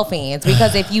 on both ends.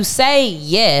 Because if you say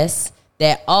yes,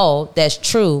 that, oh, that's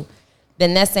true,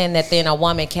 then that's saying that then a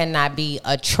woman cannot be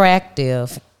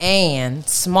attractive and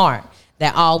smart.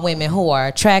 That all women who are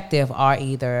attractive are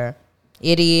either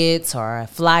idiots or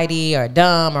flighty or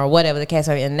dumb or whatever the case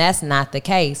is. And that's not the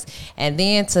case. And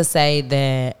then to say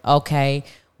that, okay,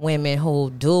 women who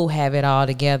do have it all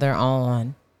together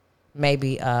on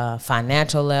maybe a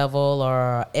financial level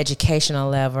or educational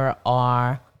level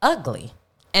are ugly.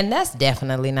 And that's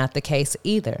definitely not the case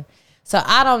either. So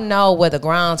I don't know where the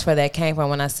grounds for that came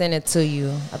from. When I sent it to you,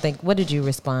 I think, what did you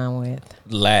respond with?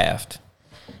 Laughed.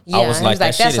 Yeah, I was like,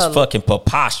 that shit is fucking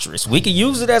preposterous. We could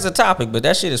use it as a topic, but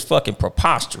that shit is fucking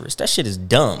preposterous. That shit is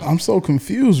dumb. I'm so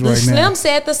confused right now. Slim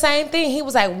said the same thing. He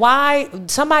was like, why?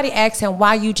 Somebody asked him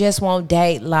why you just won't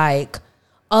date like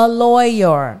a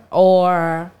lawyer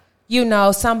or, you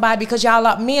know, somebody, because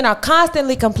men are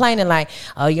constantly complaining like,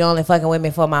 oh, you only fucking with me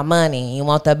for my money. You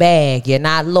want the bag. You're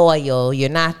not loyal. You're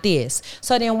not this.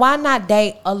 So then why not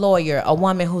date a lawyer, a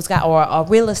woman who's got, or a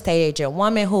real estate agent, a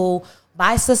woman who,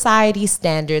 by society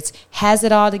standards, has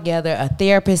it all together, a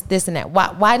therapist, this and that.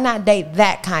 Why not date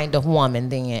that kind of woman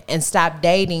then and stop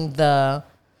dating the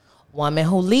woman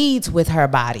who leads with her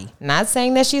body? Not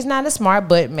saying that she's not as smart,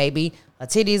 but maybe her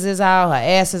titties is out, her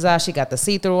ass is out, she got the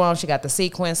see-through on, she got the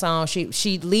sequins on,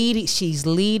 she's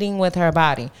leading with her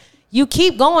body. You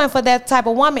keep going for that type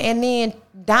of woman and then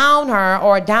down her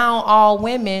or down all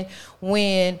women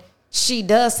when she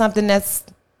does something that's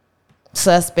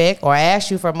suspect or asks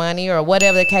you for money or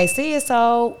whatever the case is,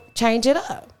 so change it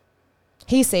up.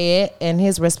 He said, and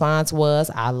his response was,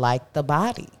 I like the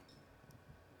body.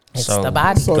 It's so the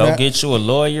body. Go get you a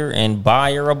lawyer and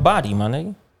buy her a body, my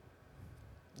nigga.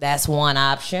 That's one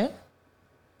option.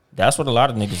 That's what a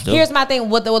lot of niggas do. Here's my thing.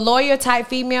 Would the lawyer type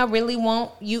female really want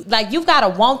you? Like, you've got to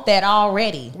want that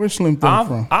already. Where's Slim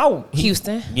Thug from?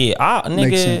 Houston. Yeah,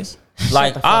 nigga.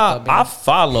 Like, I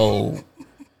follow,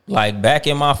 like, back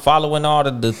in my following all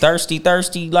the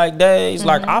thirsty like days,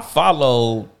 like, I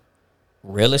followed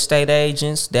real estate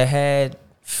agents that had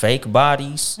fake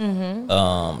bodies,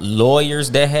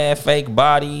 lawyers that had fake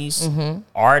bodies,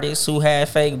 artists who had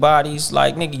fake bodies.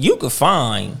 Like, nigga, you could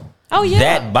find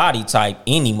that body type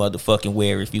any motherfucking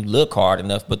where if you look hard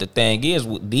enough. But the thing is,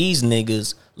 with these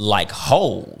niggas like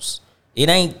hoes. It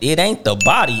ain't the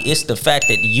body. It's the fact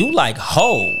that you like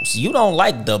hoes. You don't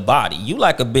like the body. You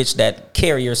like a bitch that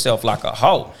carry herself like a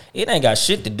hoe. It ain't got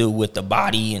shit to do with the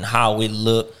body and how it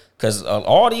look. Cause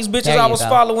all these bitches I was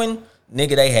following,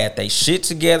 nigga, they had they shit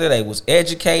together. They was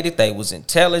educated. They was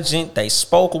intelligent. They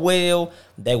spoke well.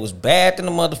 They was bad than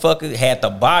the motherfucker. Had the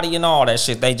body and all that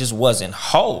shit. They just wasn't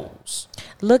hoes.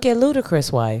 Look at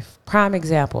Ludacris' wife. Prime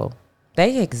example.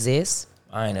 They exist.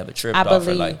 I ain't never tripped off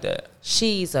her like that.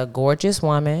 She's a gorgeous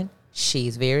woman.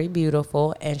 She's very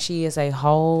beautiful, and she is a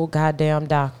whole goddamn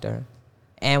doctor.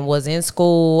 And was in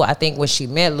school, I think when she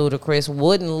met Ludacris,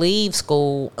 wouldn't leave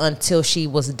school until she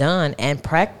was done and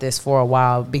practiced for a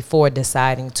while before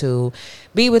deciding to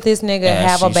be with this nigga,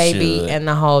 have a baby, and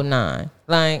the whole nine.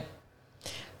 Like,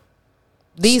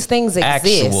 these things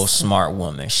exist. Actual smart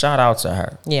woman. Shout out to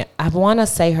her. Yeah, I want to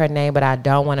say her name, but I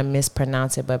don't want to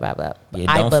mispronounce it. Blah, blah, blah.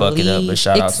 Yeah, don't fuck it up, but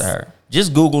shout out to her.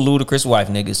 Just Google Ludacris wife,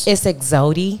 niggas. It's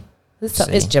Exodia.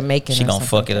 It's Jamaican. She gonna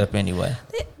fuck it up anyway.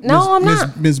 No, I'm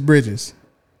not. Miss Bridges.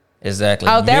 Exactly.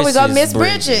 Oh, there we go, Miss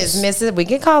Bridges. Mrs. We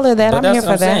can call her that. But I'm here for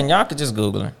that. saying. Y'all could just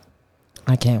Google her.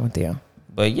 I can't with you.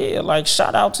 But yeah, like,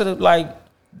 shout out to the, like,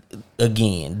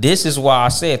 again, this is why I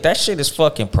said that shit is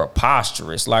fucking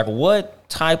preposterous. Like, what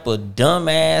type of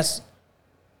dumbass?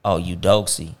 Oh, you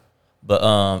doxy.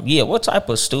 But yeah, what type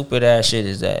of stupid ass shit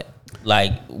is that?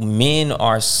 Like, men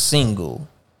are single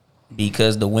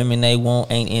because the women they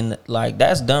want ain't in. Like,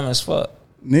 that's dumb as fuck.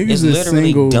 Niggas it's is literally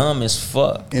single dumb as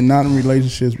fuck and not in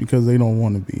relationships because they don't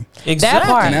want to be. Exactly. That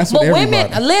part. And that's but what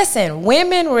women, listen,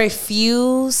 women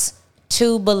refuse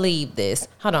to believe this.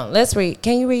 Hold on, let's read.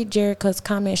 Can you read Jerica's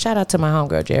comment? Shout out to my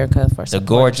homegirl Jerica for the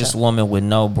gorgeous woman with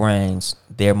no brains.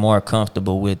 They're more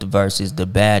comfortable with versus the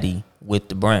baddie with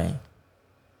the brain.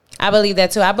 I believe that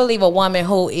too. I believe a woman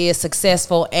who is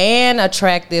successful and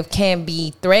attractive can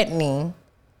be threatening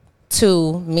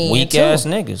to men. Weak ass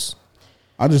niggas.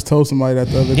 I just told somebody that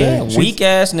the other day. Yeah, weak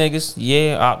ass niggas.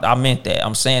 Yeah, I meant that.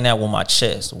 I'm saying that with my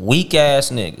chest. Weak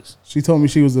ass niggas. She told me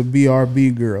she was a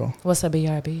BRB girl. What's a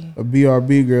BRB? A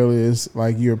BRB girl is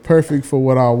like, you're perfect for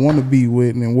what I want to be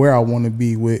with and where I want to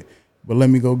be with, but let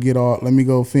me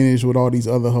go finish with all these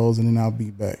other hoes and then I'll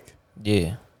be back.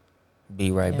 Yeah.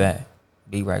 Be right back.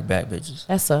 Be right back, bitches.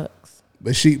 That sucks.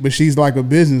 But she's like a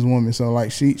businesswoman, so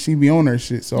like she be on her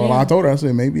shit. So I told her, I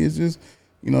said, maybe it's just,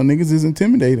 niggas is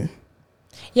intimidated.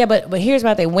 Yeah, but here's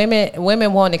my thing: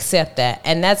 women won't accept that,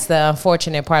 and that's the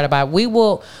unfortunate part about it. We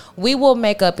will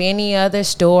make up any other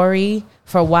story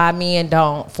for why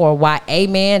a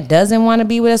man doesn't want to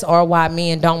be with us, or why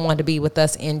men don't want to be with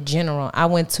us in general. I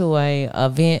went to a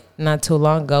event not too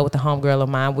long ago with a homegirl of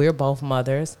mine. We're both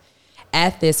mothers.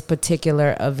 At this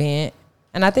particular event,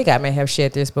 and I think I may have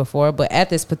shared this before, but at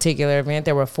this particular event,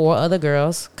 there were 4 other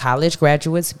girls, college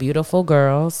graduates, beautiful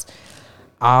girls,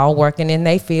 all working in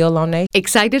their field on their.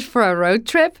 Excited for a road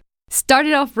trip? Start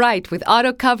it off right with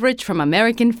auto coverage from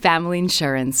American Family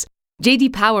Insurance. J.D.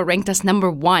 Power ranked us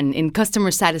 #1 in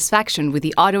customer satisfaction with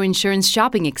the auto insurance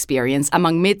shopping experience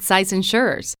among mid-size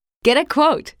insurers. Get a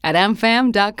quote at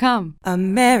amfam.com.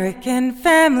 American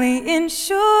Family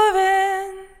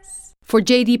Insurance. For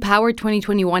J.D. Power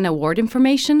 2021 award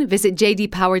information, visit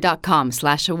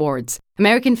jdpower.com/awards.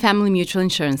 American Family Mutual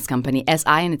Insurance Company,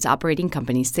 SI and its operating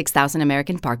companies, 6000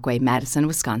 American Parkway, Madison,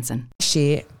 Wisconsin.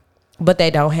 Shit, but they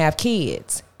don't have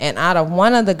kids. And out of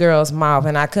one of the girls' mouth,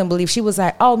 and I couldn't believe, she was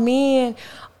like, oh, men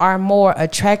are more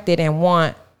attracted and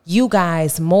want you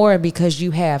guys more because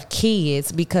you have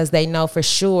kids, because they know for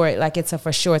sure, like it's a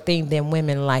for sure thing, than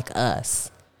women like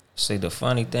us. See, the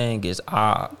funny thing is,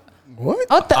 what?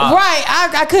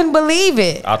 I couldn't believe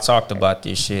it. I talked about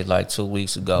this shit like 2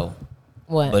 weeks ago.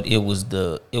 What? But it was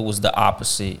the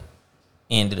opposite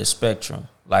end of the spectrum.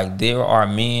 Like, there are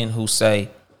men who say,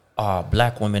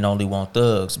 black women only want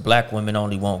thugs, black women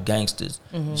only want gangsters.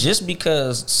 Mm-hmm. Just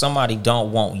because somebody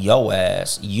don't want your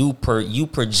ass, you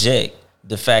project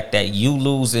the fact that you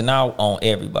losing out on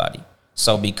everybody.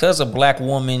 So because a black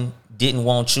woman didn't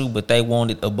want you, but they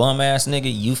wanted a bum ass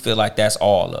nigga, you feel like that's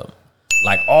all of them.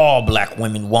 Like, all black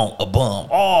women want a bum.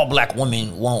 All black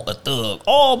women want a thug.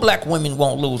 All black women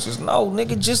want losers. No,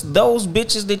 nigga, just those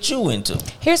bitches that you into.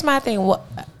 Here's my thing.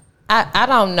 I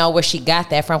don't know where she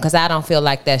got that from, because I don't feel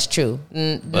like that's true.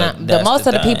 Most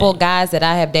of the people, guys that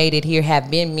I have dated here,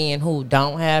 have been men who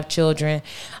don't have children.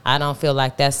 I don't feel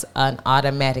like that's an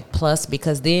automatic plus,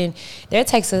 because then it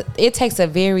takes a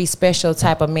very special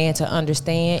type of man to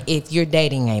understand, if you're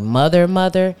dating a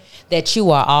mother, that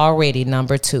you are already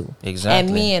number 2. Exactly.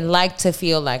 And men like to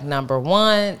feel like number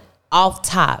 1 off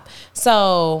top.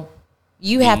 So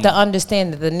you have to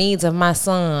understand that the needs of my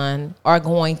son are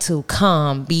going to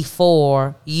come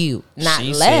before you, not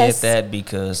she less. She said that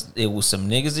because it was some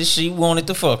niggas that she wanted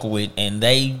to fuck with, and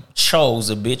they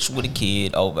chose a bitch with a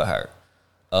kid over her.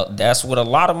 That's what a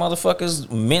lot of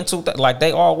motherfuckers mental, like,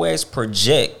 they always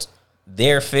project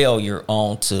their failure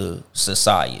onto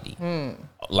society.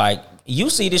 Like, you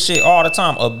see this shit all the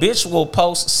time. A bitch will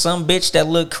post some bitch that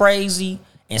look crazy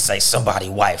and say somebody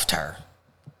wifed her.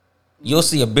 You'll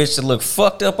see a bitch that look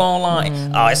fucked up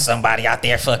online. Oh, it's somebody out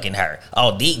there fucking her.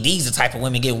 Oh, these the type of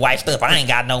women get wifed up. I ain't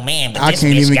got no man, but this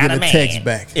bitch got a man. I can't even get a text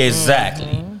back.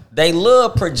 Exactly. They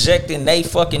love projecting they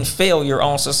fucking failure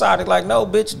on society. Like, no,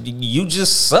 bitch, you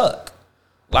just suck.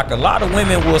 Like, a lot of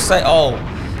women will say, oh,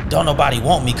 don't nobody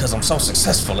want me because I'm so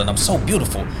successful and I'm so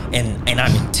beautiful and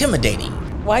I'm intimidating.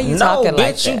 Why are you talking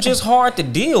like bitch, that? you just hard to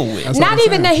deal with. That's not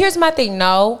even that. Here's my thing.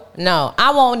 No,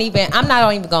 I'm not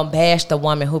even gonna bash the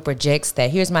woman who projects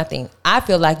that. Here's my thing. I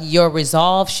feel like your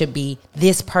resolve should be,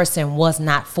 this person was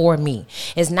not for me.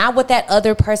 It's not what that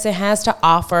other person has to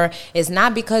offer. It's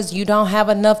not because you don't have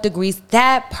enough degrees.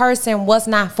 That person was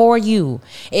not for you.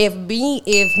 If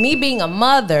me being a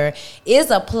mother is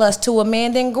a plus to a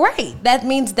man, then great. That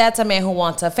means that's a man who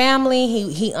wants a family.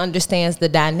 He understands the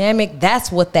dynamic.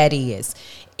 That's what that is.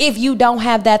 If you don't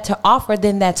have that to offer,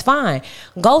 then that's fine.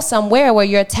 Go somewhere where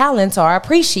your talents are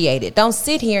appreciated. Don't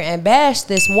sit here and bash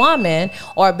this woman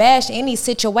or bash any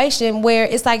situation where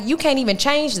it's like you can't even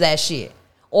change that shit.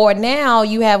 Or now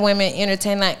you have women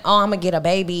entertain like, oh, I'm going to get a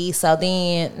baby. So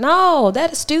then, no,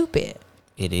 that is stupid.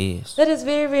 It is. That is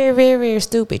very, very, very, very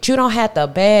stupid. You don't have to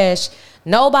bash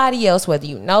nobody else, whether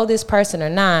you know this person or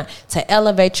not, to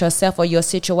elevate yourself or your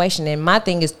situation. And my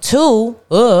thing is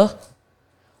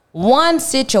one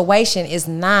situation is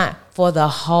not for the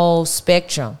whole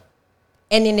spectrum.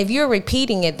 And then if you're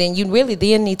repeating it, then you really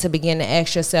then need to begin to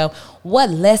ask yourself, what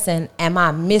lesson am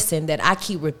I missing that I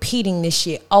keep repeating this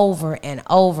shit over and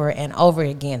over and over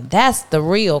again? That's the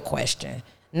real question.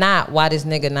 Not why this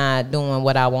nigga not doing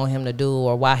what I want him to do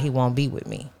or why he won't be with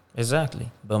me.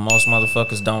 Exactly. But most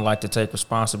motherfuckers don't like to take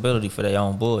responsibility for their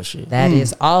own bullshit. That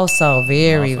is also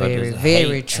very, very,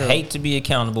 very true. Hate to be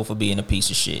accountable for being a piece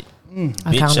of shit.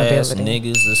 Bitch ass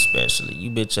niggas especially.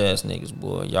 You bitch ass niggas,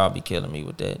 boy. Y'all be killing me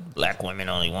with that. Black women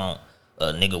only want a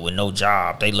nigga with no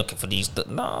job. They looking for these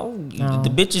No. The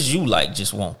bitches you like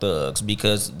just want thugs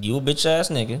because you a bitch ass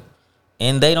nigga.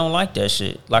 And they don't like that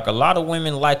shit. Like, a lot of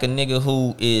women like a nigga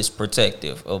who is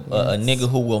protective. A nigga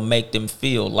who will make them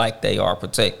feel like they are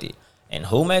protected. And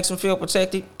who makes them feel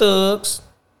protected? Thugs.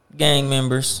 Gang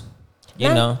members. You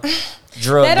know.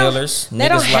 Drug dealers. They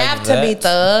don't have to be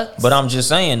thugs. But I'm just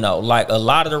saying, though, like, a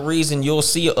lot of the reason you'll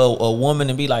see a woman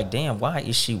and be like, damn, why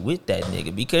is she with that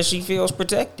nigga? Because she feels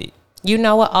protected. You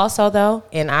know what? Also, though,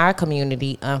 in our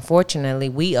community, unfortunately,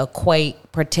 we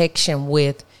equate protection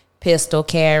with pistol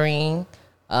carrying,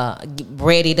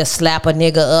 ready to slap a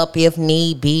nigga up if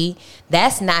need be.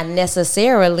 That's not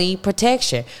necessarily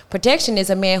protection. Protection is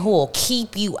a man who will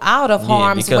keep you out of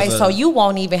harm's way, so you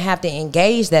won't even have to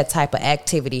engage that type of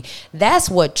activity. That's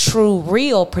what true,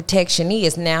 real protection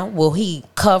is. Now, will he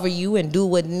cover you and do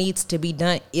what needs to be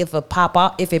done if it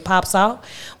pops out?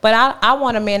 But I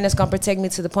want a man that's gonna protect me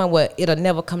to the point where it'll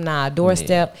never come to our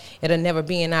doorstep. It'll never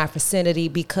be in our vicinity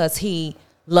because he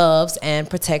loves and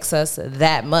protects us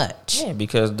that much. Yeah,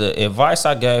 because the advice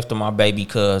I gave to my baby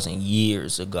cousin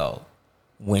years ago,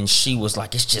 when she was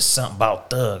like, it's just something about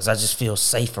thugs, I just feel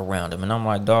safe around him. And I'm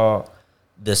like, dog,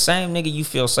 the same nigga you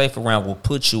feel safe around will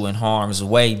put you in harm's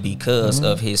way because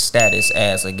of his status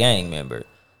as a gang member.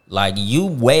 Like, you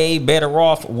way better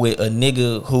off with a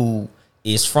nigga who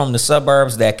is from the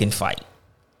suburbs that can fight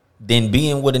than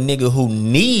being with a nigga who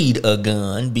need a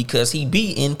gun because he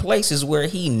be in places where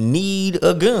he need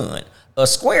a gun. A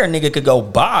square nigga could go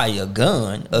buy a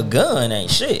gun. A gun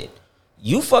ain't shit.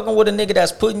 You fucking with a nigga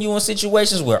that's putting you in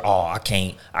situations where, oh, I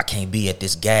can't be at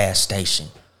this gas station.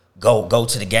 Go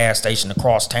to the gas station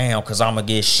across town because I'm gonna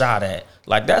get shot at.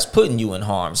 Like, that's putting you in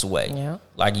harm's way. Yeah.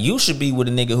 Like, you should be with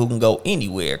a nigga who can go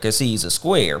anywhere because he's a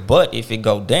square. But if it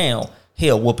go down,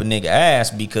 he'll whoop a nigga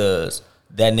ass because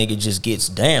that nigga just gets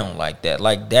down like that.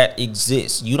 Like, that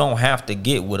exists. You don't have to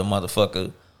get with a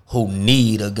motherfucker who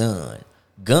need a gun.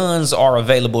 Guns are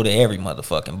available to every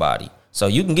motherfucking body. So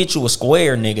you can get you a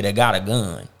square nigga that got a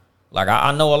gun. Like,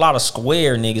 I know a lot of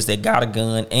square niggas that got a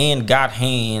gun and got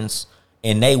hands,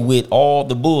 and they with all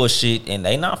the bullshit, and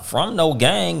they not from no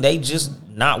gang. They just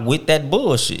not with that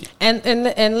bullshit. And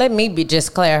let me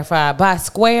just clarify. By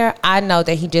square, I know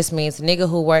that he just means nigga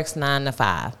who works 9 to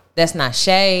 5. That's not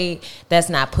shade. That's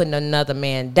not putting another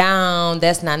man down.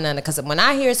 That's not none of, because when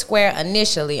I hear square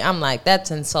initially, I'm like, that's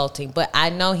insulting. But I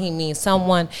know he means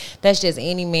someone that's just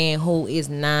any man who is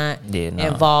not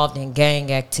involved in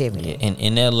gang activity. Yeah.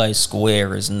 In LA,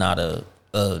 square is not a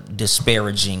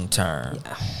disparaging term.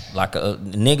 Like,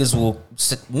 niggas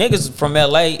from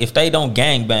LA, if they don't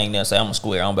gang bang, they'll say, I'm a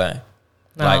square, I'm bang.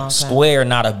 Like, square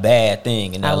not a bad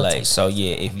thing in LA. So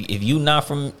yeah, if you not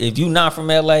from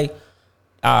LA,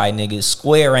 all right, nigga,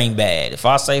 square ain't bad. If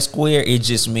I say square, it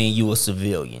just mean you a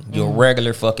civilian. You're a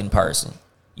regular fucking person.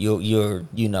 You're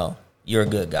you know, you're a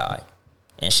good guy.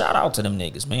 And shout out to them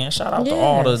niggas, man. Shout out to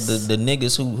all the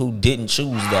niggas who didn't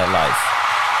choose that life.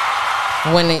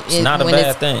 It's not a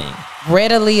bad thing.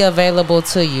 Readily available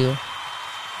to you.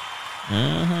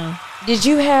 Did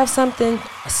you have something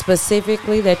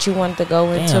specifically that you wanted to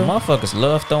go into? Damn, motherfuckers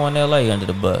love throwing LA under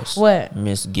the bus. What?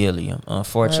 Miss Gilliam.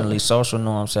 Unfortunately, social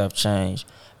norms have changed.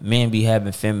 Men be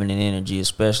having feminine energy,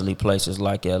 especially places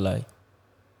like LA.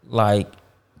 Like,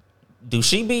 do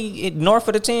she be north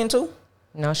of the 10 too?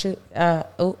 No, she.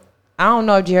 I don't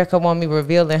know if Jerica want me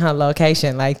revealing her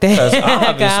location like that.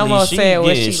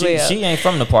 Obviously, she ain't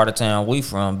from the part of town we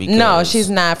from. Because no, she's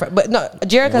not from. But no,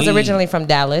 Jerica's originally from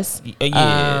Dallas.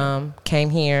 Came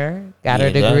here, got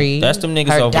her degree. That's them niggas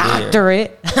her over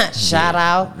doctorate. there. Shout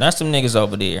out. That's them niggas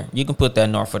over there. You can put that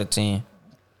north of the 10.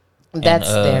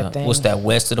 That's their thing. What's that,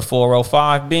 west of the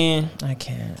 405, Ben? I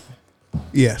can't.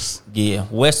 Yes. Yeah,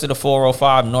 west of the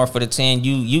 405, north of the 10.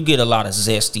 You get a lot of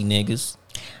zesty niggas.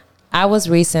 I was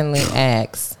recently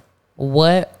asked,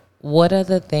 what are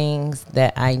the things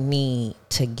that I need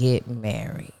to get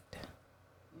married?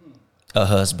 A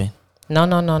husband. No.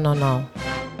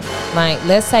 Like,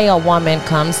 let's say a woman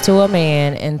comes to a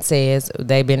man and says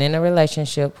they've been in a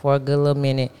relationship for a good little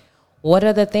minute. What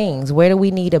are the things? Where do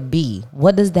we need to be?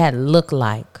 What does that look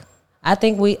like? I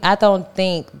don't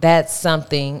think that's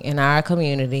something in our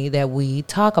community that we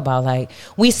talk about. Like,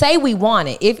 we say we want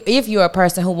it. If you're a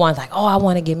person who wants, like, oh, I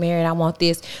want to get married, I want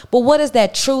this. But what does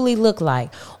that truly look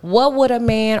like? What would a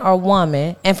man or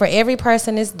woman, and for every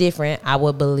person it's different, I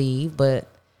would believe, but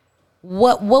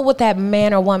what would that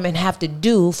man or woman have to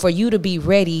do for you to be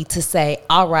ready to say,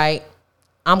 all right,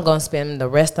 I'm going to spend the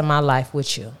rest of my life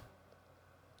with you?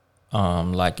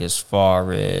 Like as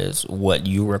far as what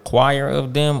you require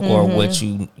of them or what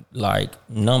you like.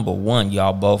 Number one,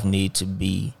 y'all both need to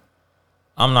be,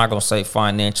 I'm not gonna say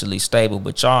financially stable,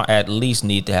 but y'all at least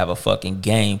need to have a fucking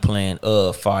game plan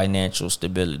of financial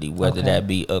stability, whether that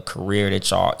be a career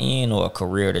that y'all in or a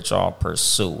career that y'all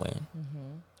pursuing.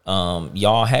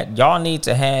 Y'all need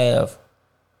to have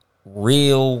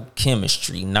real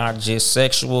chemistry, not just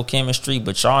sexual chemistry,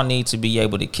 but y'all need to be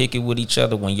able to kick it with each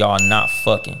other when y'all not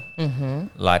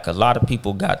fucking. Like, a lot of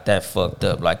people got that fucked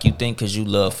up. Like, you think because you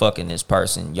love fucking this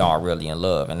person, y'all really in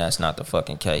love, and that's not the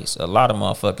fucking case. A lot of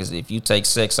motherfuckers, if you take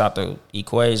sex out the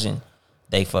equation,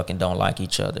 they fucking don't like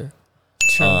each other.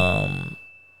 True.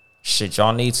 Shit,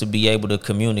 y'all need to be able to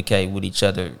communicate with each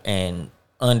other and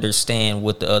understand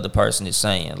what the other person is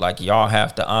saying. Like, y'all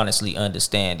have to honestly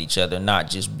understand each other, not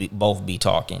just both be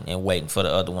talking and waiting for the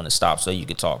other one to stop so you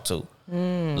can talk too.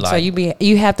 Like, so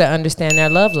you have to understand their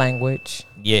love language.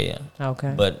 Yeah.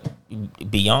 Okay. But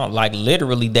beyond, like,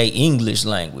 literally they English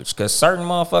language, because certain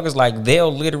motherfuckers, like,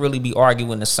 they'll literally be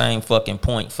arguing the same fucking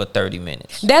point for 30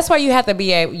 minutes. That's why you have to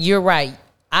be you're right.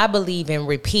 I believe in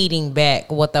repeating back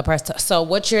what the person. So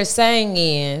what you're saying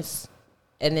is,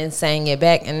 and then saying it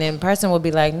back, and then person will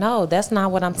be like, no, that's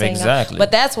not what I'm saying. Exactly.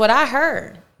 But that's what I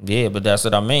heard. Yeah, but that's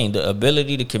what I mean. The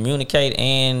ability to communicate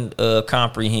and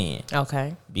comprehend.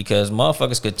 Okay. Because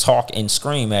motherfuckers could talk and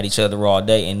scream at each other all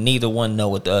day and neither one know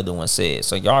what the other one said.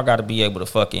 So y'all got to be able to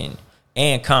fucking,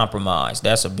 and compromise.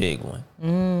 That's a big one.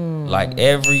 Like,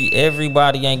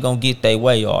 everybody ain't going to get their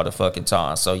way all the fucking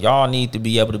time. So y'all need to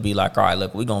be able to be like, all right,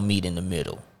 look, we're going to meet in the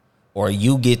middle. Or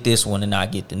you get this one and I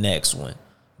get the next one.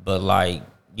 But, like,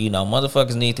 you know,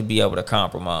 motherfuckers need to be able to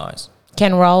compromise.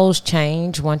 Can roles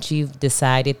change once you've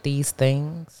decided these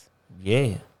things?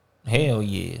 Yeah. Hell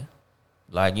yeah.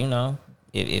 Like, you know,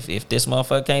 if this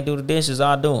motherfucker can't do the dishes,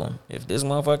 I'll do them. If this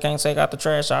motherfucker can't take out the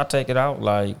trash, I'll take it out.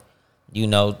 Like, you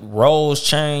know, roles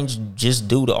change just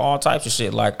due to all types of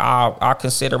shit. Like, I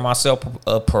consider myself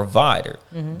a provider.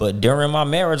 But during my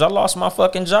marriage, I lost my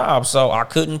fucking job. So I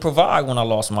couldn't provide when I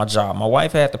lost my job. My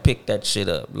wife had to pick that shit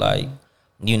up. Like,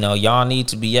 you know, y'all need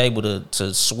to be able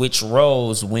to switch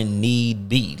roles when need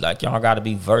be. Like, y'all got to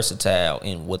be versatile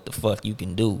in what the fuck you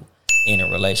can do in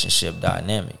a relationship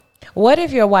dynamic. What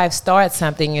if your wife starts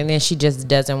something and then she just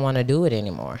doesn't want to do it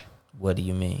anymore? What do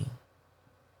you mean?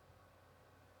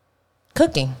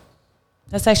 Cooking.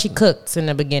 Let's say she cooks in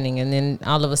the beginning and then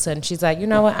all of a sudden she's like, you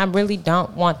know what? I really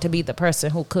don't want to be the person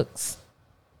who cooks.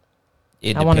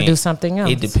 I want to do something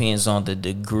else. It depends on the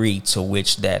degree to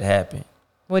which that happened.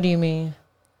 What do you mean?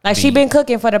 Like, she been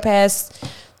cooking for the past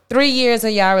 3 years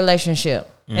of y'all relationship.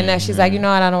 And now she's like, you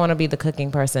know what? I don't want to be the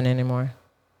cooking person anymore.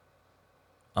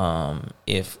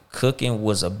 If cooking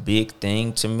was a big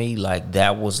thing to me, like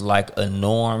that was like a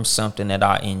norm, something that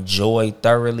I enjoyed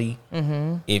thoroughly.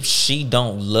 If she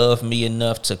don't love me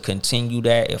enough to continue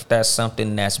that, if that's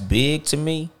something that's big to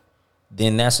me,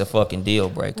 then that's a fucking deal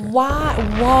breaker. Why?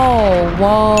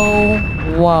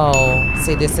 Whoa.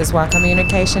 See, this is why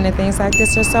communication and things like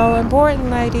this are so important,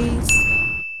 ladies.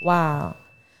 Wow.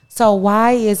 So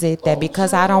why is it that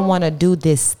because I don't want to do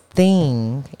this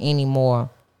thing anymore,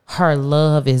 her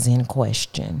love is in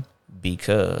question?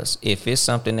 Because if it's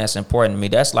something that's important to me,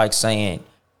 that's like saying,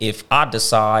 if I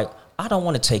decide I don't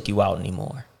want to take you out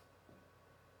anymore.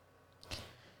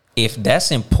 If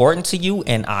that's important to you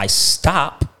and I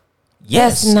stop,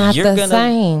 yes, that's not you're the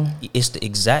same. It's the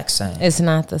exact same. It's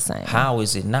not the same. How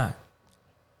is it not?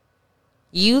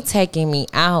 You taking me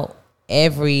out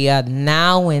every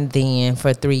now and then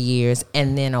for 3 years,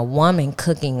 and then a woman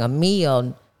cooking a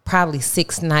meal probably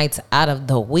 6 nights out of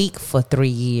the week for 3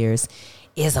 years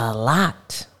is a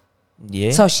lot.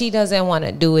 Yeah. So she doesn't want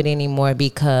to do it anymore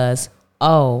because,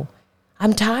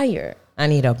 I'm tired. I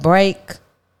need a break.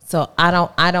 So I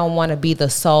don't want to be the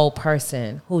sole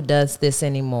person who does this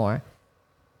anymore.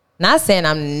 Not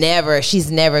saying she's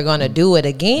never gonna do it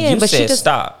again. But she just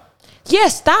stop. Yeah,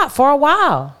 stop for a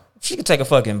while. She can take a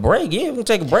fucking break. Yeah, we can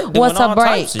take a break doing What's a all break?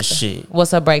 types of shit.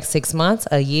 What's a break? 6 months?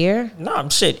 A year? Nah,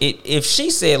 shit. If she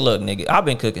said, look, nigga, I've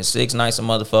been cooking 6 nights a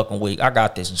motherfucking week. I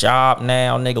got this job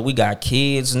now, nigga. We got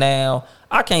kids now.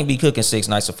 I can't be cooking 6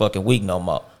 nights a fucking week no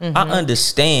more. Mm-hmm. I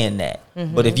understand that.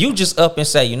 Mm-hmm. But if you just up and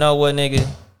say, you know what, nigga,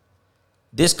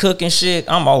 this cooking shit,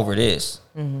 I'm over this.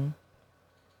 Mm-hmm.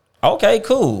 Okay,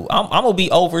 cool. I'm gonna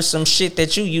be over some shit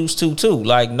that you used to too.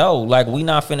 Like, no, like we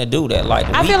not finna do that. Like,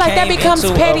 I feel like that becomes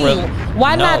petty.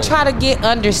 Why not try to get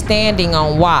understanding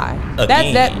on why?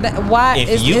 Again, that why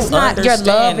it's not your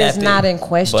love is not in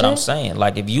question. But I'm saying,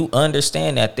 like, if you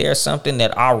understand that there's something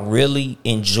that I really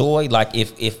enjoy, like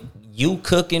if you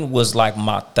cooking was like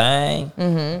my thing,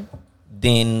 mm-hmm.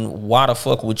 then why the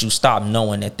fuck would you stop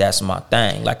knowing that that's my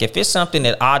thing? Like, if it's something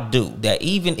that I do, that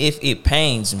even if it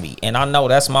pains me, and I know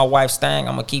that's my wife's thing,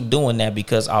 I'm gonna keep doing that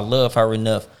because I love her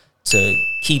enough to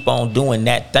keep on doing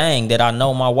that thing that I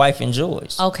know my wife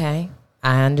enjoys. Okay,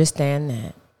 I understand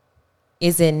that.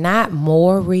 Is it not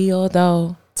more real,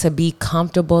 though, to be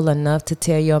comfortable enough to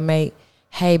tell your mate,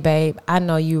 hey, babe, I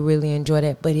know you really enjoy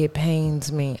that, but it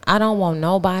pains me. I don't want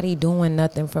nobody doing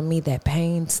nothing for me that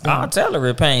pains them. I'll tell her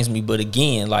it pains me, but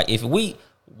again, like,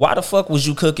 why the fuck was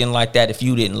you cooking like that if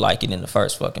you didn't like it in the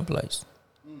first fucking place?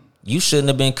 You shouldn't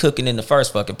have been cooking in the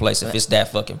first fucking place if it's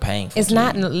that fucking painful. It's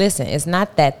not, listen, it's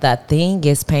not that the thing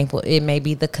is painful. It may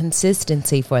be the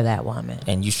consistency for that woman.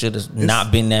 And you should have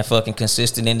not been that fucking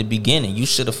consistent in the beginning. You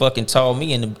should have fucking told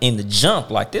me in the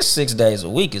jump, like, this 6 days a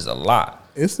week is a lot.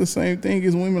 It's the same thing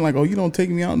as women like, oh, you don't take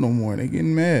me out no more. They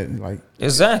getting mad. Like,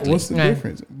 exactly. What's the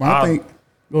difference? But I think,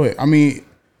 go ahead. I mean,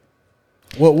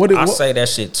 what I say that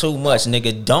shit too much,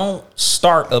 nigga. Don't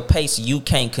start a pace you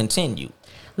can't continue.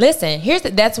 Listen,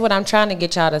 that's what I'm trying to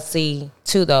get y'all to see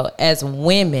too, though. As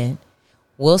women,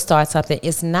 we'll start something.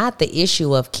 It's not the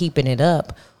issue of keeping it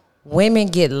up. Women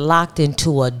get locked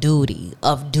into a duty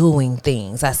of doing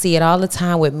things. I see it all the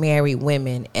time with married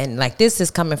women. And like, this is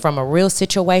coming from a real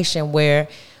situation where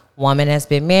woman has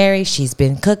been married, she's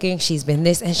been cooking, she's been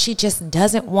this, and she just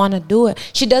doesn't want to do it.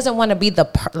 She doesn't want to be the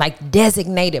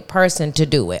designated person to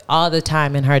do it all the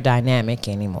time in her dynamic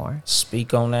anymore.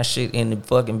 Speak on that shit in the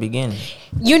fucking beginning.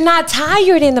 You're not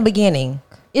tired in the beginning.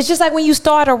 It's just like when you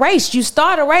start a race.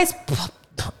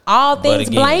 All things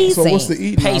blazing. So what's the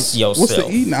eating? Pace yourself. What's the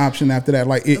eating option after that?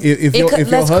 Like if your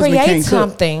husband can't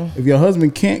cook, if your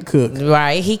husband can't cook,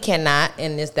 right? He cannot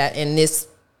in this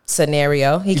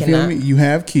scenario. He cannot. Feel me? You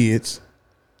have kids.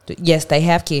 Yes, they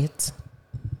have kids.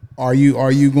 Are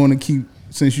you going to keep,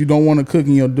 since you don't want to cook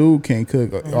and your dude can't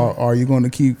cook? Are you going to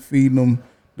keep feeding them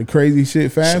the crazy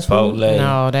shit fast Chipotle, food?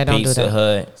 No, they don't Pizza do that.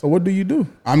 Hut. So what do you do?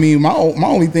 I mean, my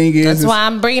only thing is that's why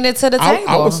I'm bringing it to the table.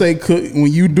 I would say cook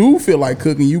when you do feel like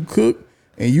cooking. You cook.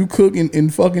 And you cook in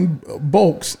fucking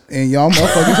bulks, and y'all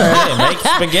motherfuckers have make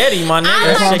spaghetti, my nigga.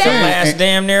 That shit can last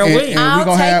damn near a week. And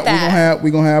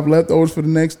we gonna have leftovers for the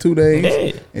next 2 days,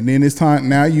 yeah. And then it's time.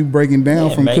 Now you breaking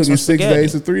down from cooking 6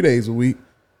 days to 3 days a week.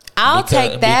 I'll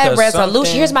take that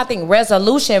resolution. Here's my thing: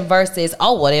 resolution versus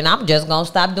then I'm just gonna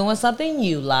stop doing something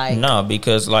you like. No,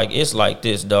 because like it's like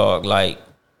this, dog. Like,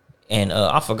 and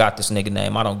I forgot this nigga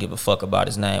name. I don't give a fuck about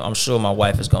his name. I'm sure my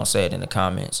wife is gonna say it in the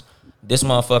comments. This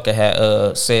motherfucker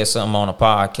had said something on a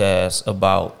podcast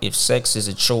about if sex is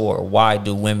a chore, why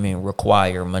do women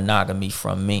require monogamy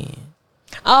from men?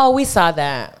 Oh, we saw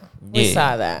that. We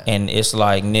saw that. And it's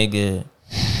like, nigga,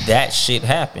 that shit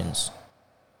happens.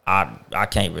 I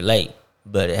can't relate,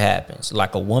 but it happens.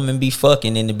 Like, a woman be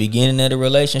fucking in the beginning of the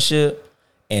relationship,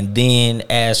 and then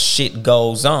as shit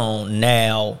goes on,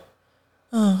 now,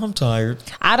 I'm tired.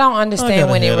 I don't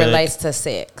understand when it relates to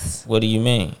sex. What do you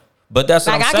mean? But that's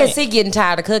what like I'm I saying. can see getting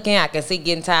tired of cooking. I can see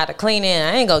getting tired of cleaning.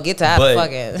 I ain't gonna get tired of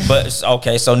fucking. But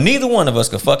okay, so neither one of us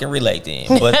could fucking relate then.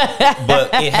 But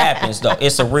it happens though.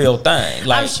 It's a real thing.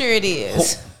 Like, I'm sure it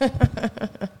is.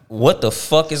 What the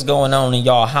fuck is going on in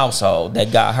y'all household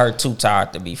that got her too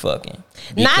tired to be fucking?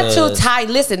 Not too tired.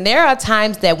 Listen, there are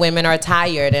times that women are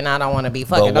tired and I don't want to be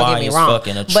fucking. Don't get me wrong.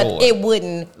 But it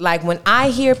wouldn't, like when I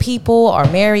hear people or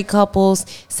married couples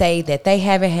say that they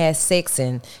haven't had sex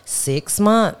in 6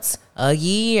 months, a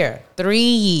year, 3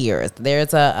 years.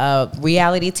 There's a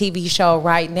reality TV show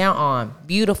right now on.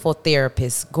 Beautiful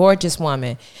therapist, gorgeous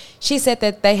woman. She said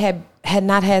that they had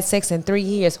not had sex in 3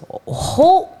 years.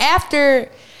 Who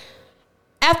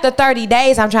After 30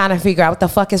 days, I'm trying to figure out what the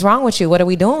fuck is wrong with you. What are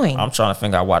we doing? I'm trying to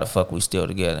figure out why the fuck we still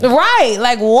together. Right.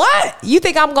 Like, what? You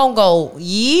think I'm going to go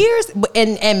years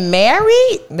and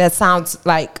married? That sounds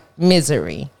like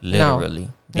misery. Literally.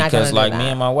 No, because like me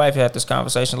and my wife had this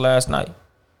conversation last night.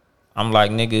 I'm like,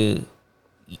 nigga,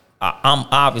 I'm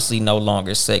obviously no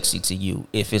longer sexy to you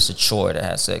if it's a chore to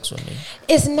have sex with me.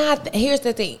 It's not. Here's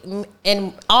the thing.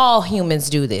 And all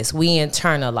humans do this. We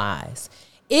internalize.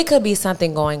 It could be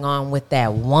something going on with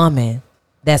that woman.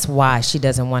 That's why she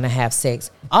doesn't want to have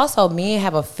sex. Also, men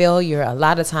have a failure a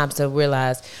lot of times to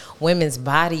realize women's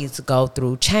bodies go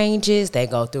through changes. They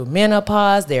go through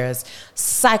menopause. There's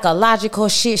psychological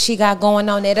shit she got going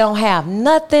on. They don't have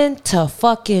nothing to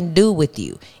fucking do with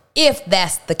you. If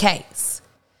that's the case.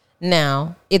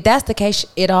 Now, if that's the case,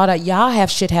 y'all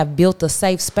should have built a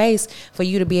safe space for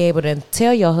you to be able to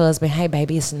tell your husband, hey,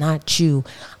 baby, it's not you.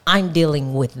 I'm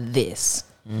dealing with this.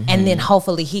 Mm-hmm. And then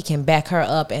hopefully he can back her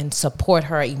up and support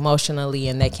her emotionally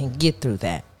and they can get through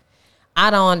that.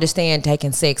 I don't understand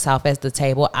taking sex off as the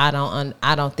table. I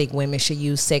don't think women should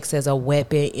use sex as a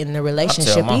weapon in the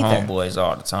relationship either. I tell my homeboys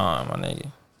all the time, my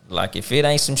nigga. Like, if it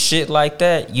ain't some shit like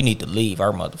that, you need to leave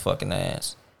our motherfucking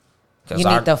ass. You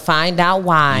need to find out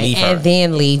why and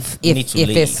then leave if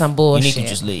it's some bullshit. You need to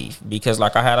just leave. Because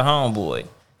like I had a homeboy.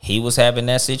 He was having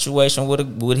that situation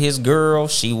with his girl.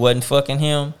 She wasn't fucking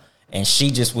him. And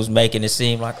she just was making it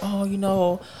seem like, oh, you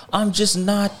know, I'm just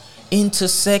not into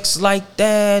sex like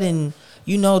that. And,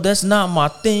 you know, that's not my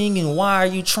thing. And why are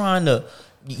you trying to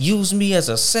use me as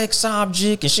a sex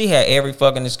object? And she had every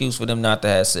fucking excuse for them not to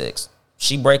have sex.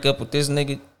 She break up with this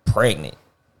nigga pregnant.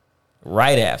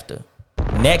 Right after.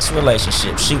 Next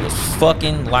relationship, she was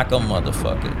fucking like a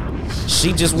motherfucker.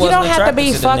 She just wasn't. You don't have to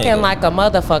be to fucking like a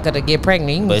motherfucker to get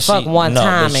pregnant. You can fuck one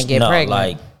time and get pregnant.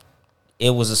 Like, it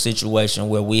was a situation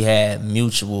where we had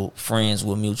mutual friends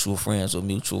with mutual friends with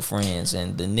mutual friends,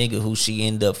 and the nigga who she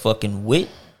ended up fucking with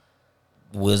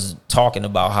was talking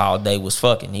about how they was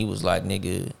fucking. He was like,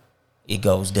 nigga, it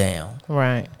goes down.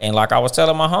 Right. And like I was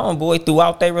telling my homeboy,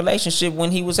 throughout their relationship,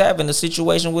 when he was having a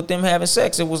situation with them having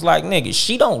sex, it was like, nigga,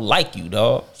 she don't like you,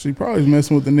 dog. She probably was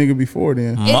messing with the nigga before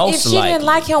then. If she didn't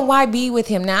like him, why be with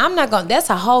him? Now, I'm not going to, that's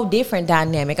a whole different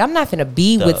dynamic. I'm not going to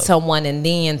be with someone and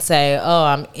then say, oh,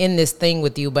 I'm in this thing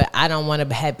with you, but I don't want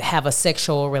to have a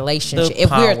sexual relationship. If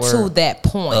we're to that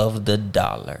point. Of the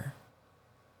dollar.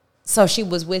 So she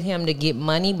was with him to get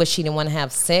money, but she didn't want to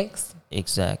have sex?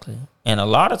 Exactly. And a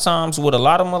lot of times with a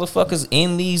lot of motherfuckers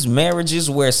in these marriages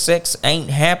where sex ain't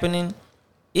happening,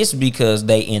 it's because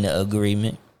they in an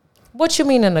agreement. What you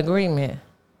mean an agreement?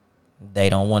 They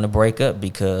don't want to break up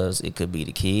because it could be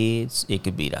the kids, it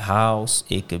could be the house,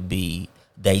 it could be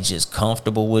they just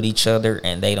comfortable with each other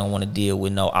and they don't want to deal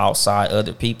with no outside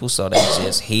other people, so they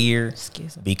just here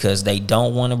because they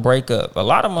don't want to break up. A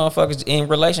lot of motherfuckers in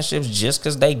relationships just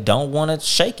because they don't want to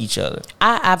shake each other.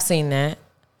 I've seen that.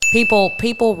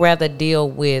 People rather deal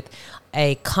with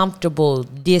a comfortable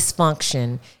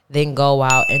dysfunction than go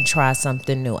out and try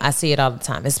something new. I see it all the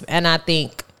time. And I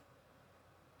think,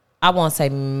 I won't say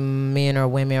men or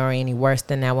women are any worse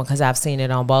than that one because I've seen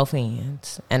it on both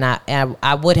ends. And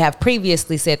I would have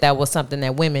previously said that was something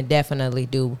that women definitely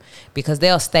do because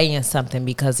they'll stay in something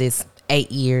because it's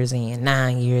 8 years in,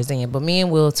 9 years in. But men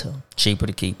will too. Cheaper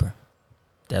to keep her.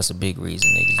 That's a big reason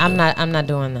niggas I'm not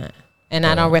doing that. And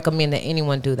I don't recommend that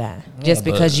anyone do that. Just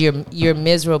because you're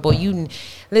miserable. You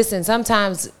listen,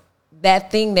 sometimes that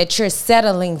thing that you're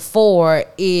settling for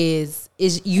is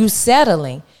you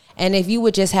settling. And if you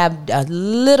would just have a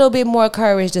little bit more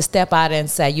courage to step out and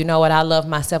say, you know what, I love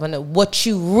myself. And what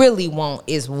you really want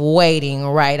is waiting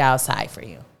right outside for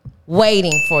you.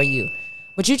 Waiting for you.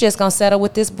 But you just going to settle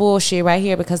with this bullshit right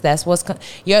here because that's what's...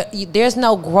 there's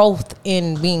no growth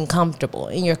in being comfortable,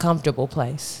 in your comfortable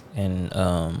place.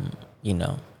 And... you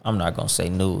know, I'm not going to say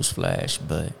newsflash,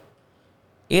 but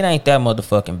it ain't that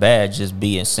motherfucking bad just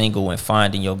being single and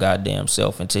finding your goddamn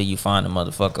self until you find a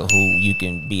motherfucker who you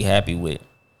can be happy with.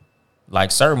 Like,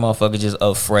 certain motherfuckers just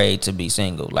afraid to be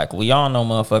single. Like, we all know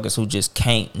motherfuckers who just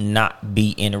can't not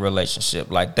be in a relationship.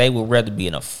 Like, they would rather be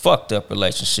in a fucked up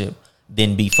relationship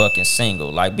than be fucking single.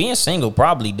 Like, being single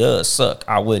probably does suck.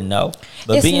 I wouldn't know.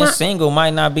 But being single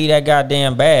might not be that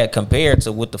goddamn bad compared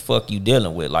to what the fuck you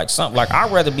dealing with. Like, something like,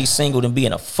 I'd rather be single than be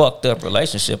in a fucked up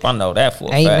relationship. I know that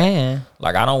for a fact.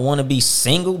 Like, I don't want to be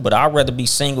single, but I'd rather be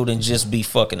single than just be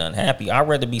fucking unhappy. I'd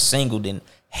rather be single than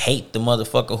hate the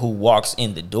motherfucker who walks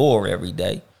in the door every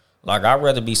day. Like, I'd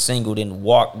rather be single than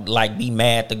be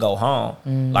mad to go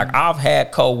home. Like, I've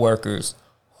had coworkers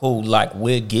who, like,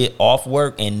 will get off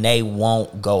work and they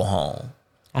won't go home.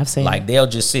 I've seen like, they'll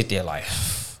just sit there like,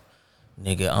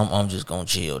 nigga, I'm just gonna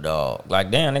chill, dog. Like,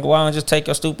 damn, nigga, why don't you just take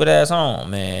your stupid ass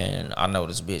home? Man, I know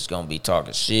this bitch gonna be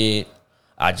talking shit.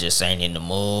 I just ain't in the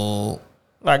mood.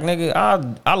 Like, nigga,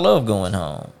 I love going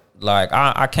home. Like,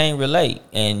 I can't relate.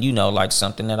 And, you know, like,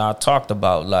 something that I talked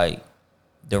about, like,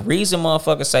 the reason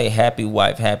motherfuckers say happy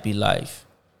wife, happy life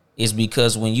is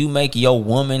because when you make your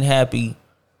woman happy,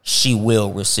 she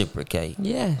will reciprocate.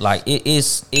 Yeah. Like,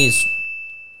 it's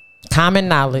common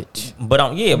knowledge.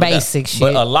 But basic shit.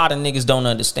 But a lot of niggas don't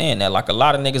understand that. Like, a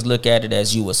lot of niggas look at it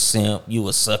as you a simp, you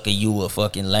a sucker, you a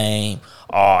fucking lame.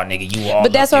 Oh, nigga, you all.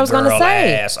 But that's what I was gonna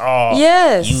say. Ass. Oh,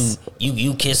 yes.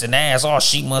 You kissing ass. Oh,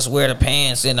 she must wear the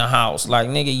pants in the house. Like,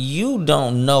 nigga, you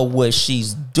don't know what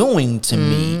she's doing to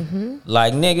me.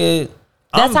 Like, nigga,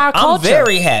 that's our culture. I'm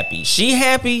very happy. She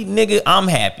happy, nigga, I'm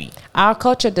happy. Our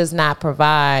culture does not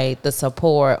provide the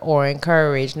support or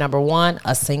encourage, number one,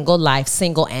 a single life,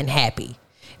 single and happy.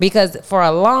 Because for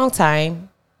a long time,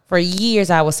 for years,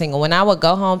 I was single. When I would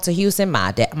go home to Houston,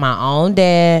 my own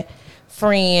dad,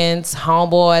 friends,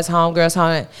 homeboys,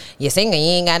 homegirls, you're single, you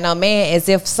ain't got no man, as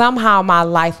if somehow my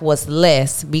life was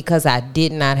less because I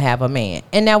did not have a man.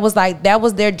 And that was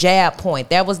their jab point.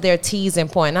 That was their teasing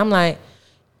point. And I'm like,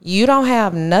 you don't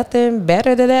have nothing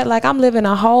better than that? Like, I'm living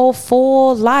a whole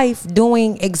full life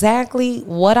doing exactly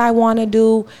what I want to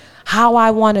do, how I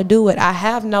want to do it. I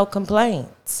have no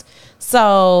complaints.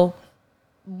 So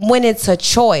when it's a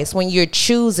choice, when you're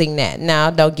choosing that,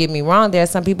 now don't get me wrong, there are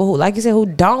some people who, like you said, who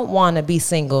don't want to be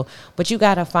single, but you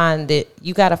got to find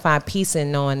peace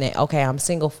in knowing that, okay, I'm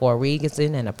single for a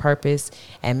reason and a purpose,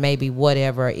 and maybe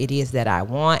whatever it is that I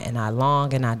want and I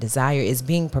long and I desire is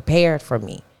being prepared for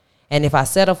me. And if I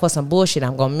settle for some bullshit,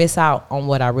 I'm going to miss out on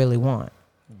what I really want.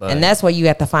 But, and that's where you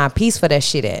have to find peace for that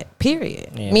shit at, period.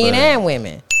 Yeah, men and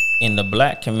women. In the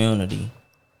black community,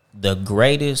 the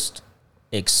greatest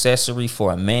accessory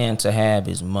for a man to have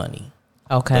is money.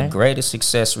 Okay. The greatest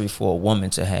accessory for a woman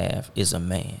to have is a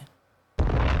man.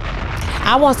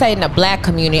 I won't say in the black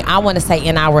community. I want to say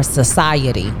in our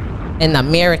society, in the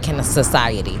American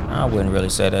society. I wouldn't really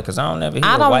say that because I don't ever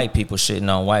hear white people shitting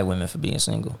on white women for being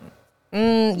single.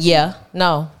 Yeah,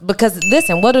 no. Because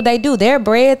listen, what do? They're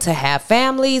bred to have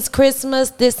families, Christmas,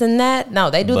 this and that. No,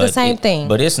 they do the same thing.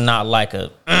 But it's not like a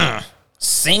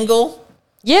single.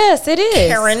 Yes, it is.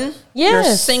 Karen, yes.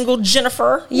 You're single,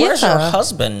 Jennifer. Yeah. Where's your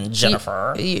husband,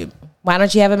 Jennifer? Why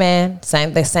don't you have a man?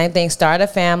 The same thing. Start a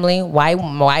family.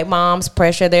 White moms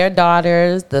pressure their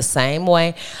daughters the same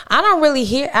way. I don't really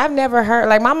hear. I've never heard.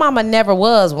 Like, my mama never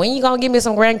was, when you gonna give me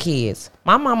some grandkids?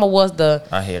 My mama was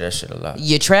I hear that shit a lot.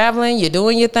 You're traveling. You're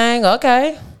doing your thing.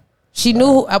 Okay. She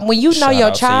knew when you know your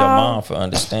child. Shout out to your mom for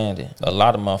understanding. A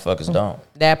lot of motherfuckers don't.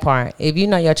 That part. If you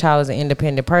know your child is an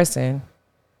independent person,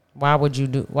 why would you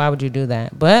do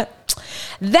that? But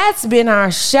that's been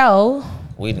our show.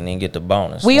 We didn't even get the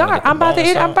bonus. I'm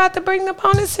about to bring the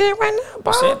bonus in right now,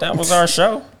 bro. Said that was our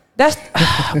show. That's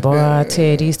boy, I tell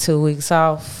you, these 2 weeks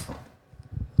off.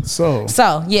 So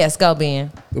yes, go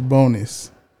Ben. The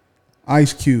bonus.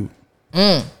 Ice Cube.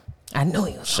 I know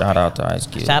you. Shout out to Ice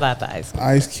Cube. Shout out to Ice Cube.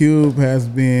 Ice Cube has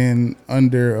been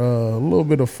under a little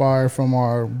bit of fire from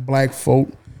our black folk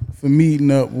for meeting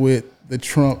up with the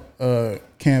Trump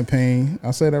campaign.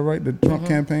 I say that right? The Trump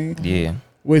campaign? Yeah.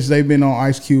 Which they've been on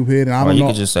Ice Cube head. And I don't know.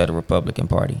 You could just say the Republican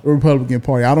Party. The Republican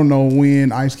Party. I don't know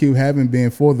when Ice Cube haven't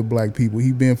been for the black people.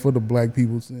 He's been for the black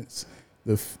people since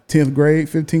the 10th grade,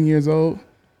 15 years old.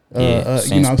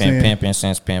 Since you know what I'm saying?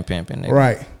 Since pimping.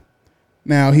 Right.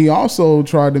 Now, he also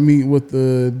tried to meet with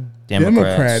the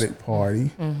Democratic Party.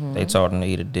 Mm-hmm. They told him to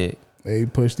eat a dick. They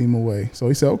pushed him away. So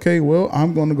he said, okay, well,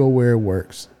 I'm going to go where it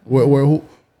works. Who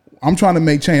I'm trying to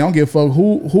make change. I don't give a fuck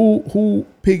who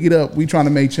pick it up. We trying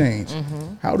to make change.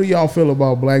 Mm-hmm. How do y'all feel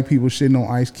about black people shitting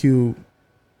on Ice Cube?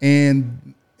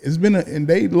 And it's been and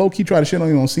they low key try to shit on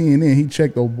him on CNN. He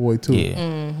checked old boy too. Yeah.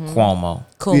 Mm-hmm. Cuomo.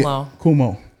 Yeah.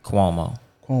 Cuomo.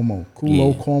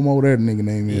 Yeah. Cuomo. That nigga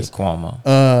name is.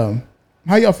 Cuomo.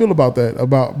 How y'all feel about that?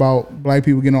 About black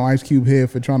people getting on Ice Cube head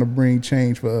for trying to bring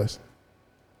change for us?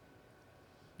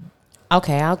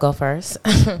 Okay, I'll go first.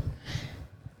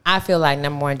 I feel like,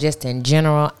 number one, just in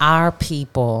general, our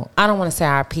people, I don't want to say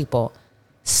our people,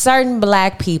 certain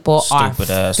black people are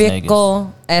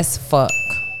fickle as fuck.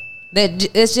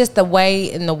 It's just the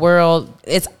way in the world,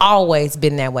 it's always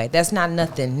been that way. That's not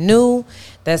nothing new.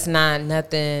 That's not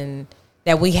nothing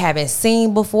that we haven't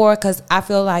seen before. Because I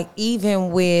feel like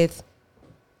even with,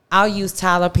 I'll use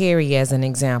Tyler Perry as an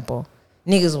example.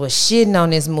 Niggas was shitting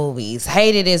on his movies,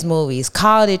 hated his movies,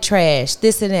 called it trash,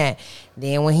 this and that.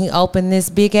 Then when he opened this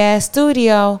big ass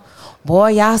studio, boy,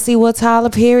 y'all see what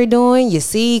Tyler Perry doing? You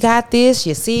see he got this,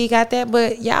 you see he got that,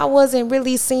 but y'all wasn't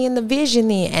really seeing the vision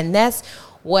then. And that's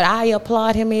what I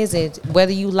applaud him is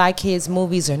whether you like his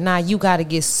movies or not, you got to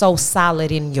get so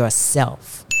solid in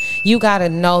yourself. You got to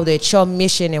know that your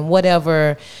mission and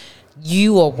whatever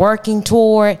you are working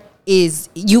toward is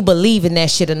you believe in that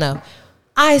shit enough.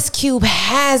 Ice Cube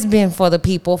has been for the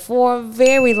people for a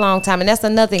very long time. And that's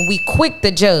another thing. We quick to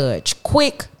judge.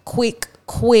 Quick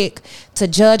to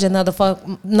judge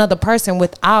another person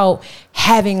without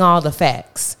having all the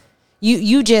facts.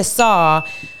 You just saw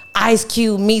Ice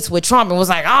Cube meets with Trump and was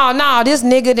like, oh no, this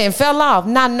nigga then fell off.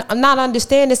 Not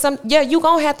understanding you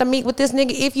gonna have to meet with this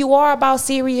nigga if you are about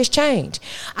serious change.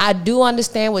 I do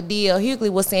understand what D.L. Hughley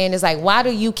was saying. Is like, why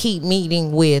do you keep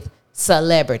meeting with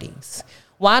celebrities?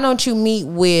 Why don't you meet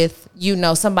with,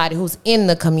 somebody who's in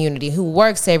the community, who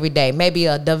works every day, maybe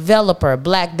a developer,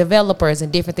 black developers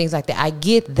and different things like that. I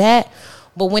get that.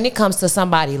 But when it comes to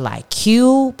somebody like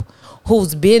Cube,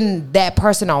 who's been that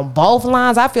person on both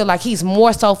lines, I feel like he's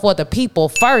more so for the people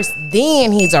first,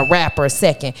 then he's a rapper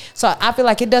second. So I feel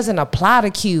like it doesn't apply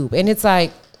to Cube. And it's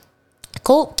like,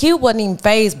 Cube wasn't even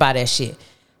fazed by that shit.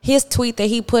 His tweet that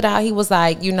he put out, he was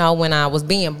like, when I was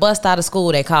being bussed out of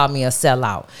school, they called me a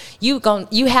sellout.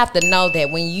 You have to know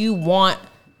that when you want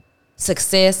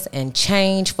success and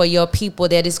change for your people,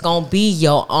 that it's going to be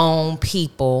your own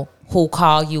people who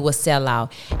call you a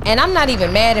sellout. And I'm not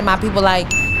even mad at my people. Like,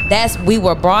 we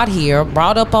were brought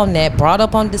up on that, brought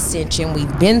up on dissension.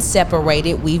 We've been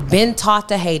separated. We've been taught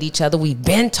to hate each other. We've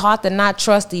been taught to not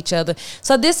trust each other.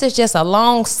 So this is just a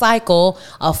long cycle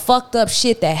of fucked up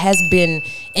shit that has been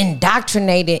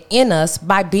indoctrinated in us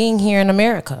by being here in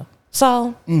America.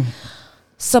 So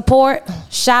support,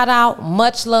 shout out,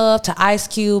 much love to Ice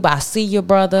Cube. I see you,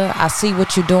 brother. I see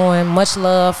what you're doing. Much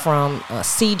love from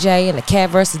CJ and the Cat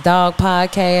vs. Dog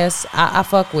podcast. I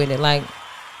fuck with it. Like,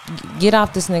 get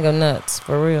off this nigga nuts,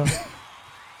 for real.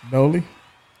 Dolly?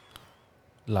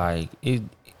 Like,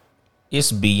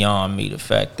 it's beyond me the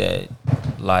fact that,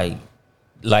 like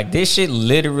this shit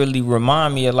literally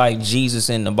remind me of, like, Jesus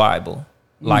in the Bible.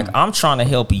 Like, I'm trying to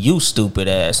help you stupid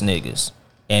ass niggas,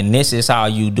 and this is how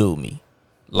you do me.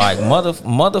 Like,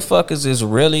 motherfuckers is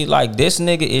really, like, this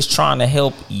nigga is trying to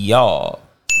help y'all.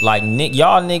 Like,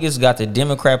 y'all niggas got the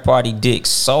Democrat Party dick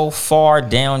so far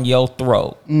down your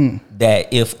throat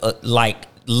that if,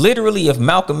 literally, if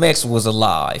Malcolm X was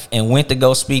alive and went to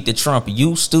go speak to Trump,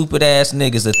 you stupid ass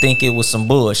niggas would think it was some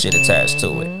bullshit attached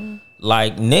to it.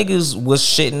 Like, niggas was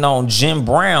shitting on Jim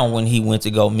Brown when he went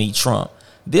to go meet Trump.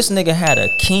 This nigga had a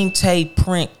Kente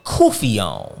print kufi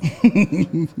on.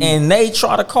 And they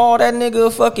try to call that nigga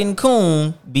a fucking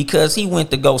coon because he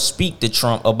went to go speak to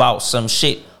Trump about some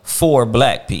shit for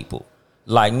black people.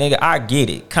 Like, nigga, I get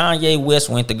it. Kanye West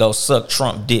went to go suck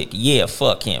Trump dick. Yeah,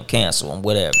 fuck him, cancel him,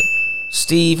 whatever.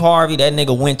 Steve Harvey, that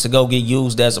nigga went to go get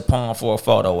used as a pawn for a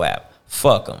photo app.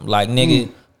 Fuck him. Like,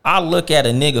 nigga, I look at a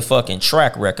nigga fucking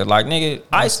track record. Like, nigga,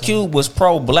 Ice Cube was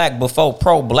pro-black before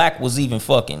pro-black was even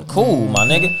fucking cool, my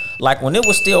nigga. Like, when it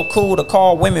was still cool to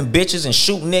call women bitches and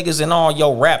shoot niggas in all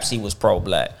your raps, he was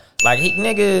pro-black. Like,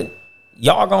 nigga,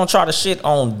 y'all gonna try to shit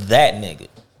on that nigga.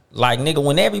 Like, nigga,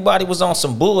 when everybody was on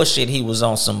some bullshit, he was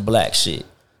on some black shit.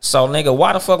 So, nigga,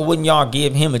 why the fuck wouldn't y'all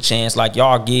give him a chance like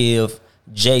y'all give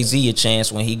Jay-Z a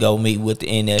chance when he go meet with the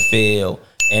NFL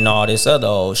and all this other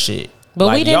old shit? But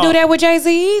like, we didn't do that with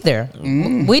Jay-Z either.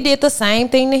 We did the same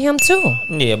thing to him too.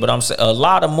 Yeah, but I'm saying a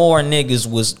lot of more niggas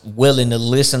was willing to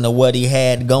listen to what he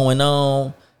had going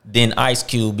on than Ice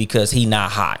Cube because he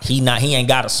not hot. He ain't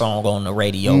got a song on the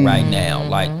radio right now.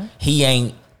 Like, he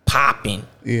ain't popping.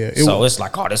 Yeah. So it's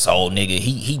like, oh, this old nigga,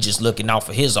 he just looking out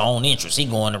for his own interests. He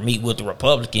going to meet with the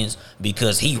Republicans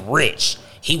because he rich.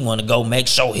 He want to go make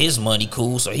sure his money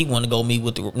cool, so he want to go meet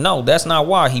with the... No, that's not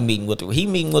why he meeting with the... He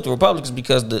meeting with the Republicans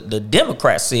because the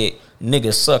Democrats said,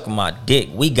 niggas suck my dick.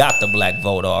 We got the black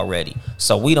vote already.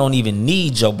 So we don't even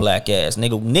need your black ass.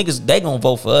 Niggas, they gonna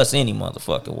vote for us any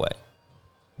motherfucking way.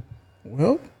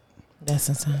 Well, that's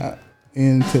insane.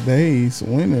 In today's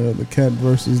winner of the Cat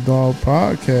vs. Dog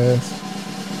podcast,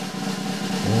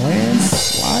 lands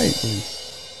slightly.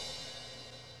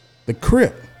 The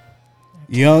Crip.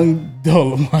 Young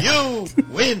Dolomite. You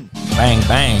win. Bang,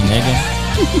 bang, nigga.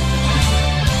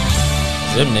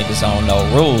 Them niggas on No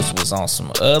Rules was on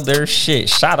some other shit.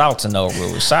 Shout out to No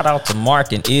Rules. Shout out to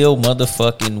Mark and Ill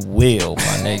motherfucking Will,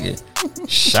 my nigga.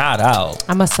 Shout out.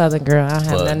 I'm a Southern girl. I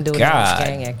have nothing to do with God this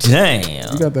gang activity.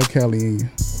 damn. You got that Cali in you.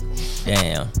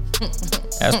 Damn.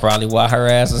 That's probably why her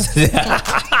ass is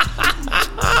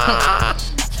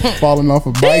falling off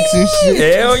of bikes and shit.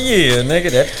 Hell yeah,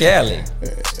 nigga. That's Cali.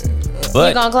 But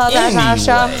you gonna close out our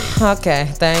show? Okay,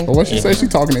 thank you. What she say? She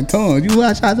talking in tongues. You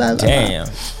watch how that? Damn.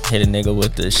 Hit a nigga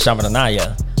with the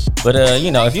Shamanaya. But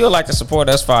you know, if you would like to support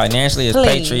us financially, it's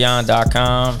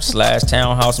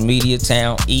patreon.com/Townhouse Media,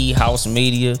 Town E House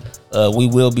Media. We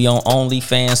will be on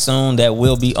OnlyFans soon. That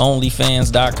will be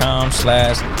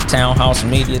onlyfans.com/Townhouse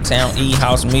Media, Town E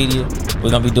House Media. We're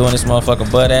gonna be doing this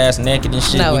motherfucker butt ass naked and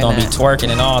shit. No, we're gonna be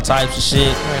twerking and all types of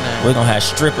shit. We're gonna have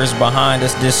strippers behind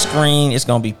us. This screen, it's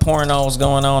gonna be pornos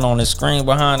going on the screen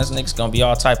behind us. Niggas gonna be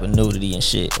all type of nudity and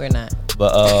shit. We're not.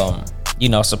 But you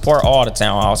know, support all the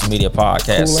Townhouse Media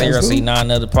podcasts. Seriously,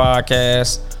 9 other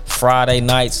podcasts. Friday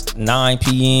nights, 9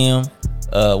 p.m.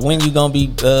 When you gonna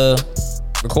be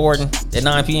recording at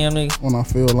 9 p.m. nigga? When I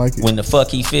feel like it. When the fuck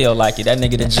he feel like it. That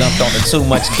nigga done jumped on the too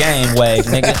much game wave,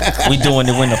 nigga. We doing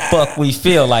it when the fuck we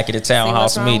feel like it at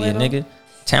Townhouse Media, nigga.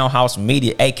 Townhouse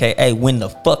Media, aka when the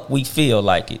fuck we feel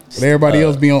like it. But everybody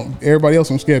else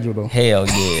on schedule though. Hell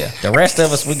yeah. The rest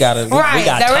of us, we got the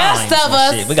rest of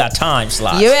us, shit. We got time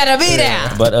slots. You better be there.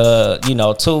 But you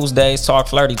know, Tuesdays, Talk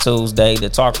Flirty Tuesday, the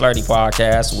Talk Flirty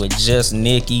podcast with just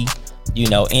Nikki. You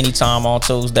know, anytime on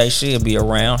Tuesday she'll be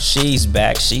around. She's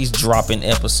back. She's dropping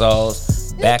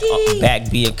episodes. Back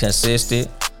being consistent.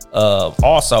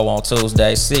 Also on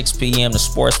Tuesday, 6 p.m. the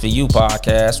Sports For You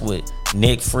podcast with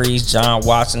Nick Freeze, John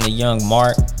Watson, the Young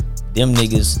Mark. Them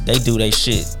niggas, they do they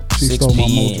shit. 6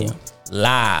 p.m.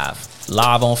 live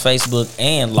on Facebook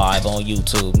and live on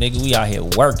YouTube. Nigga, we out here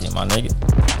working, my nigga.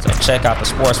 So check out the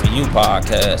Sports For You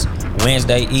podcast.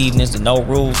 Wednesday evenings, the No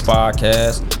Rules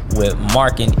podcast with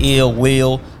Mark and Ill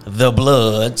Will, the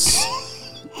Bloods.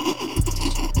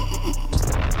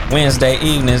 Wednesday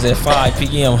evenings at 5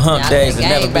 p.m. Hump Days will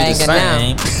never be the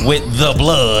same with the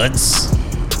Bloods.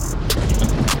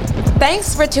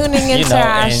 Thanks for tuning into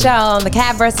our show on the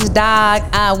Cat vs. Dog.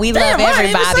 We love everybody. I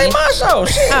didn't even say my show.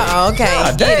 Shit. Oh, okay.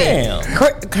 God damn.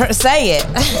 Say it.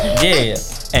 Yeah.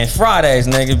 And Fridays,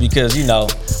 nigga, because, you know,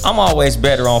 I'm always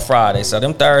better on Fridays. So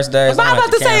them Thursdays. I'm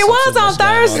about to say it was on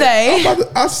Thursday.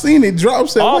 I seen it drop.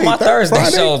 All my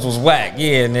Thursday shows was whack.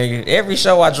 Yeah, nigga. Every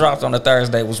show I dropped on a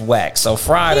Thursday was whack. So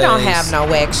Fridays. He don't have no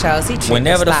whack shows.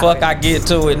 Whenever the fuck I get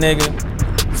to it, nigga.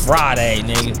 Friday,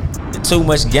 nigga. The Too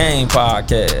Much Game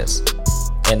podcast.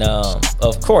 And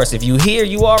of course, if you hear,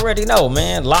 you already know,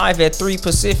 man. Live at 3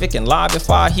 Pacific and live at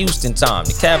 5 Houston time.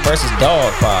 The Cat vs.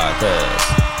 Dog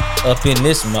podcast. Up in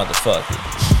this motherfucker.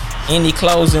 Any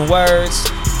closing words?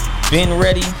 Been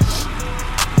ready?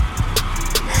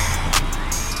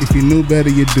 If you knew better,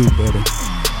 you do better.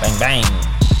 Bang, bang.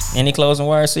 Any closing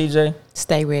words, CJ?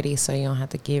 Stay ready so you don't have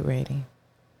to get ready.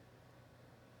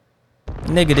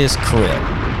 Nigga, this Crip.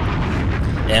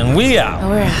 And we out.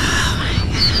 We're out.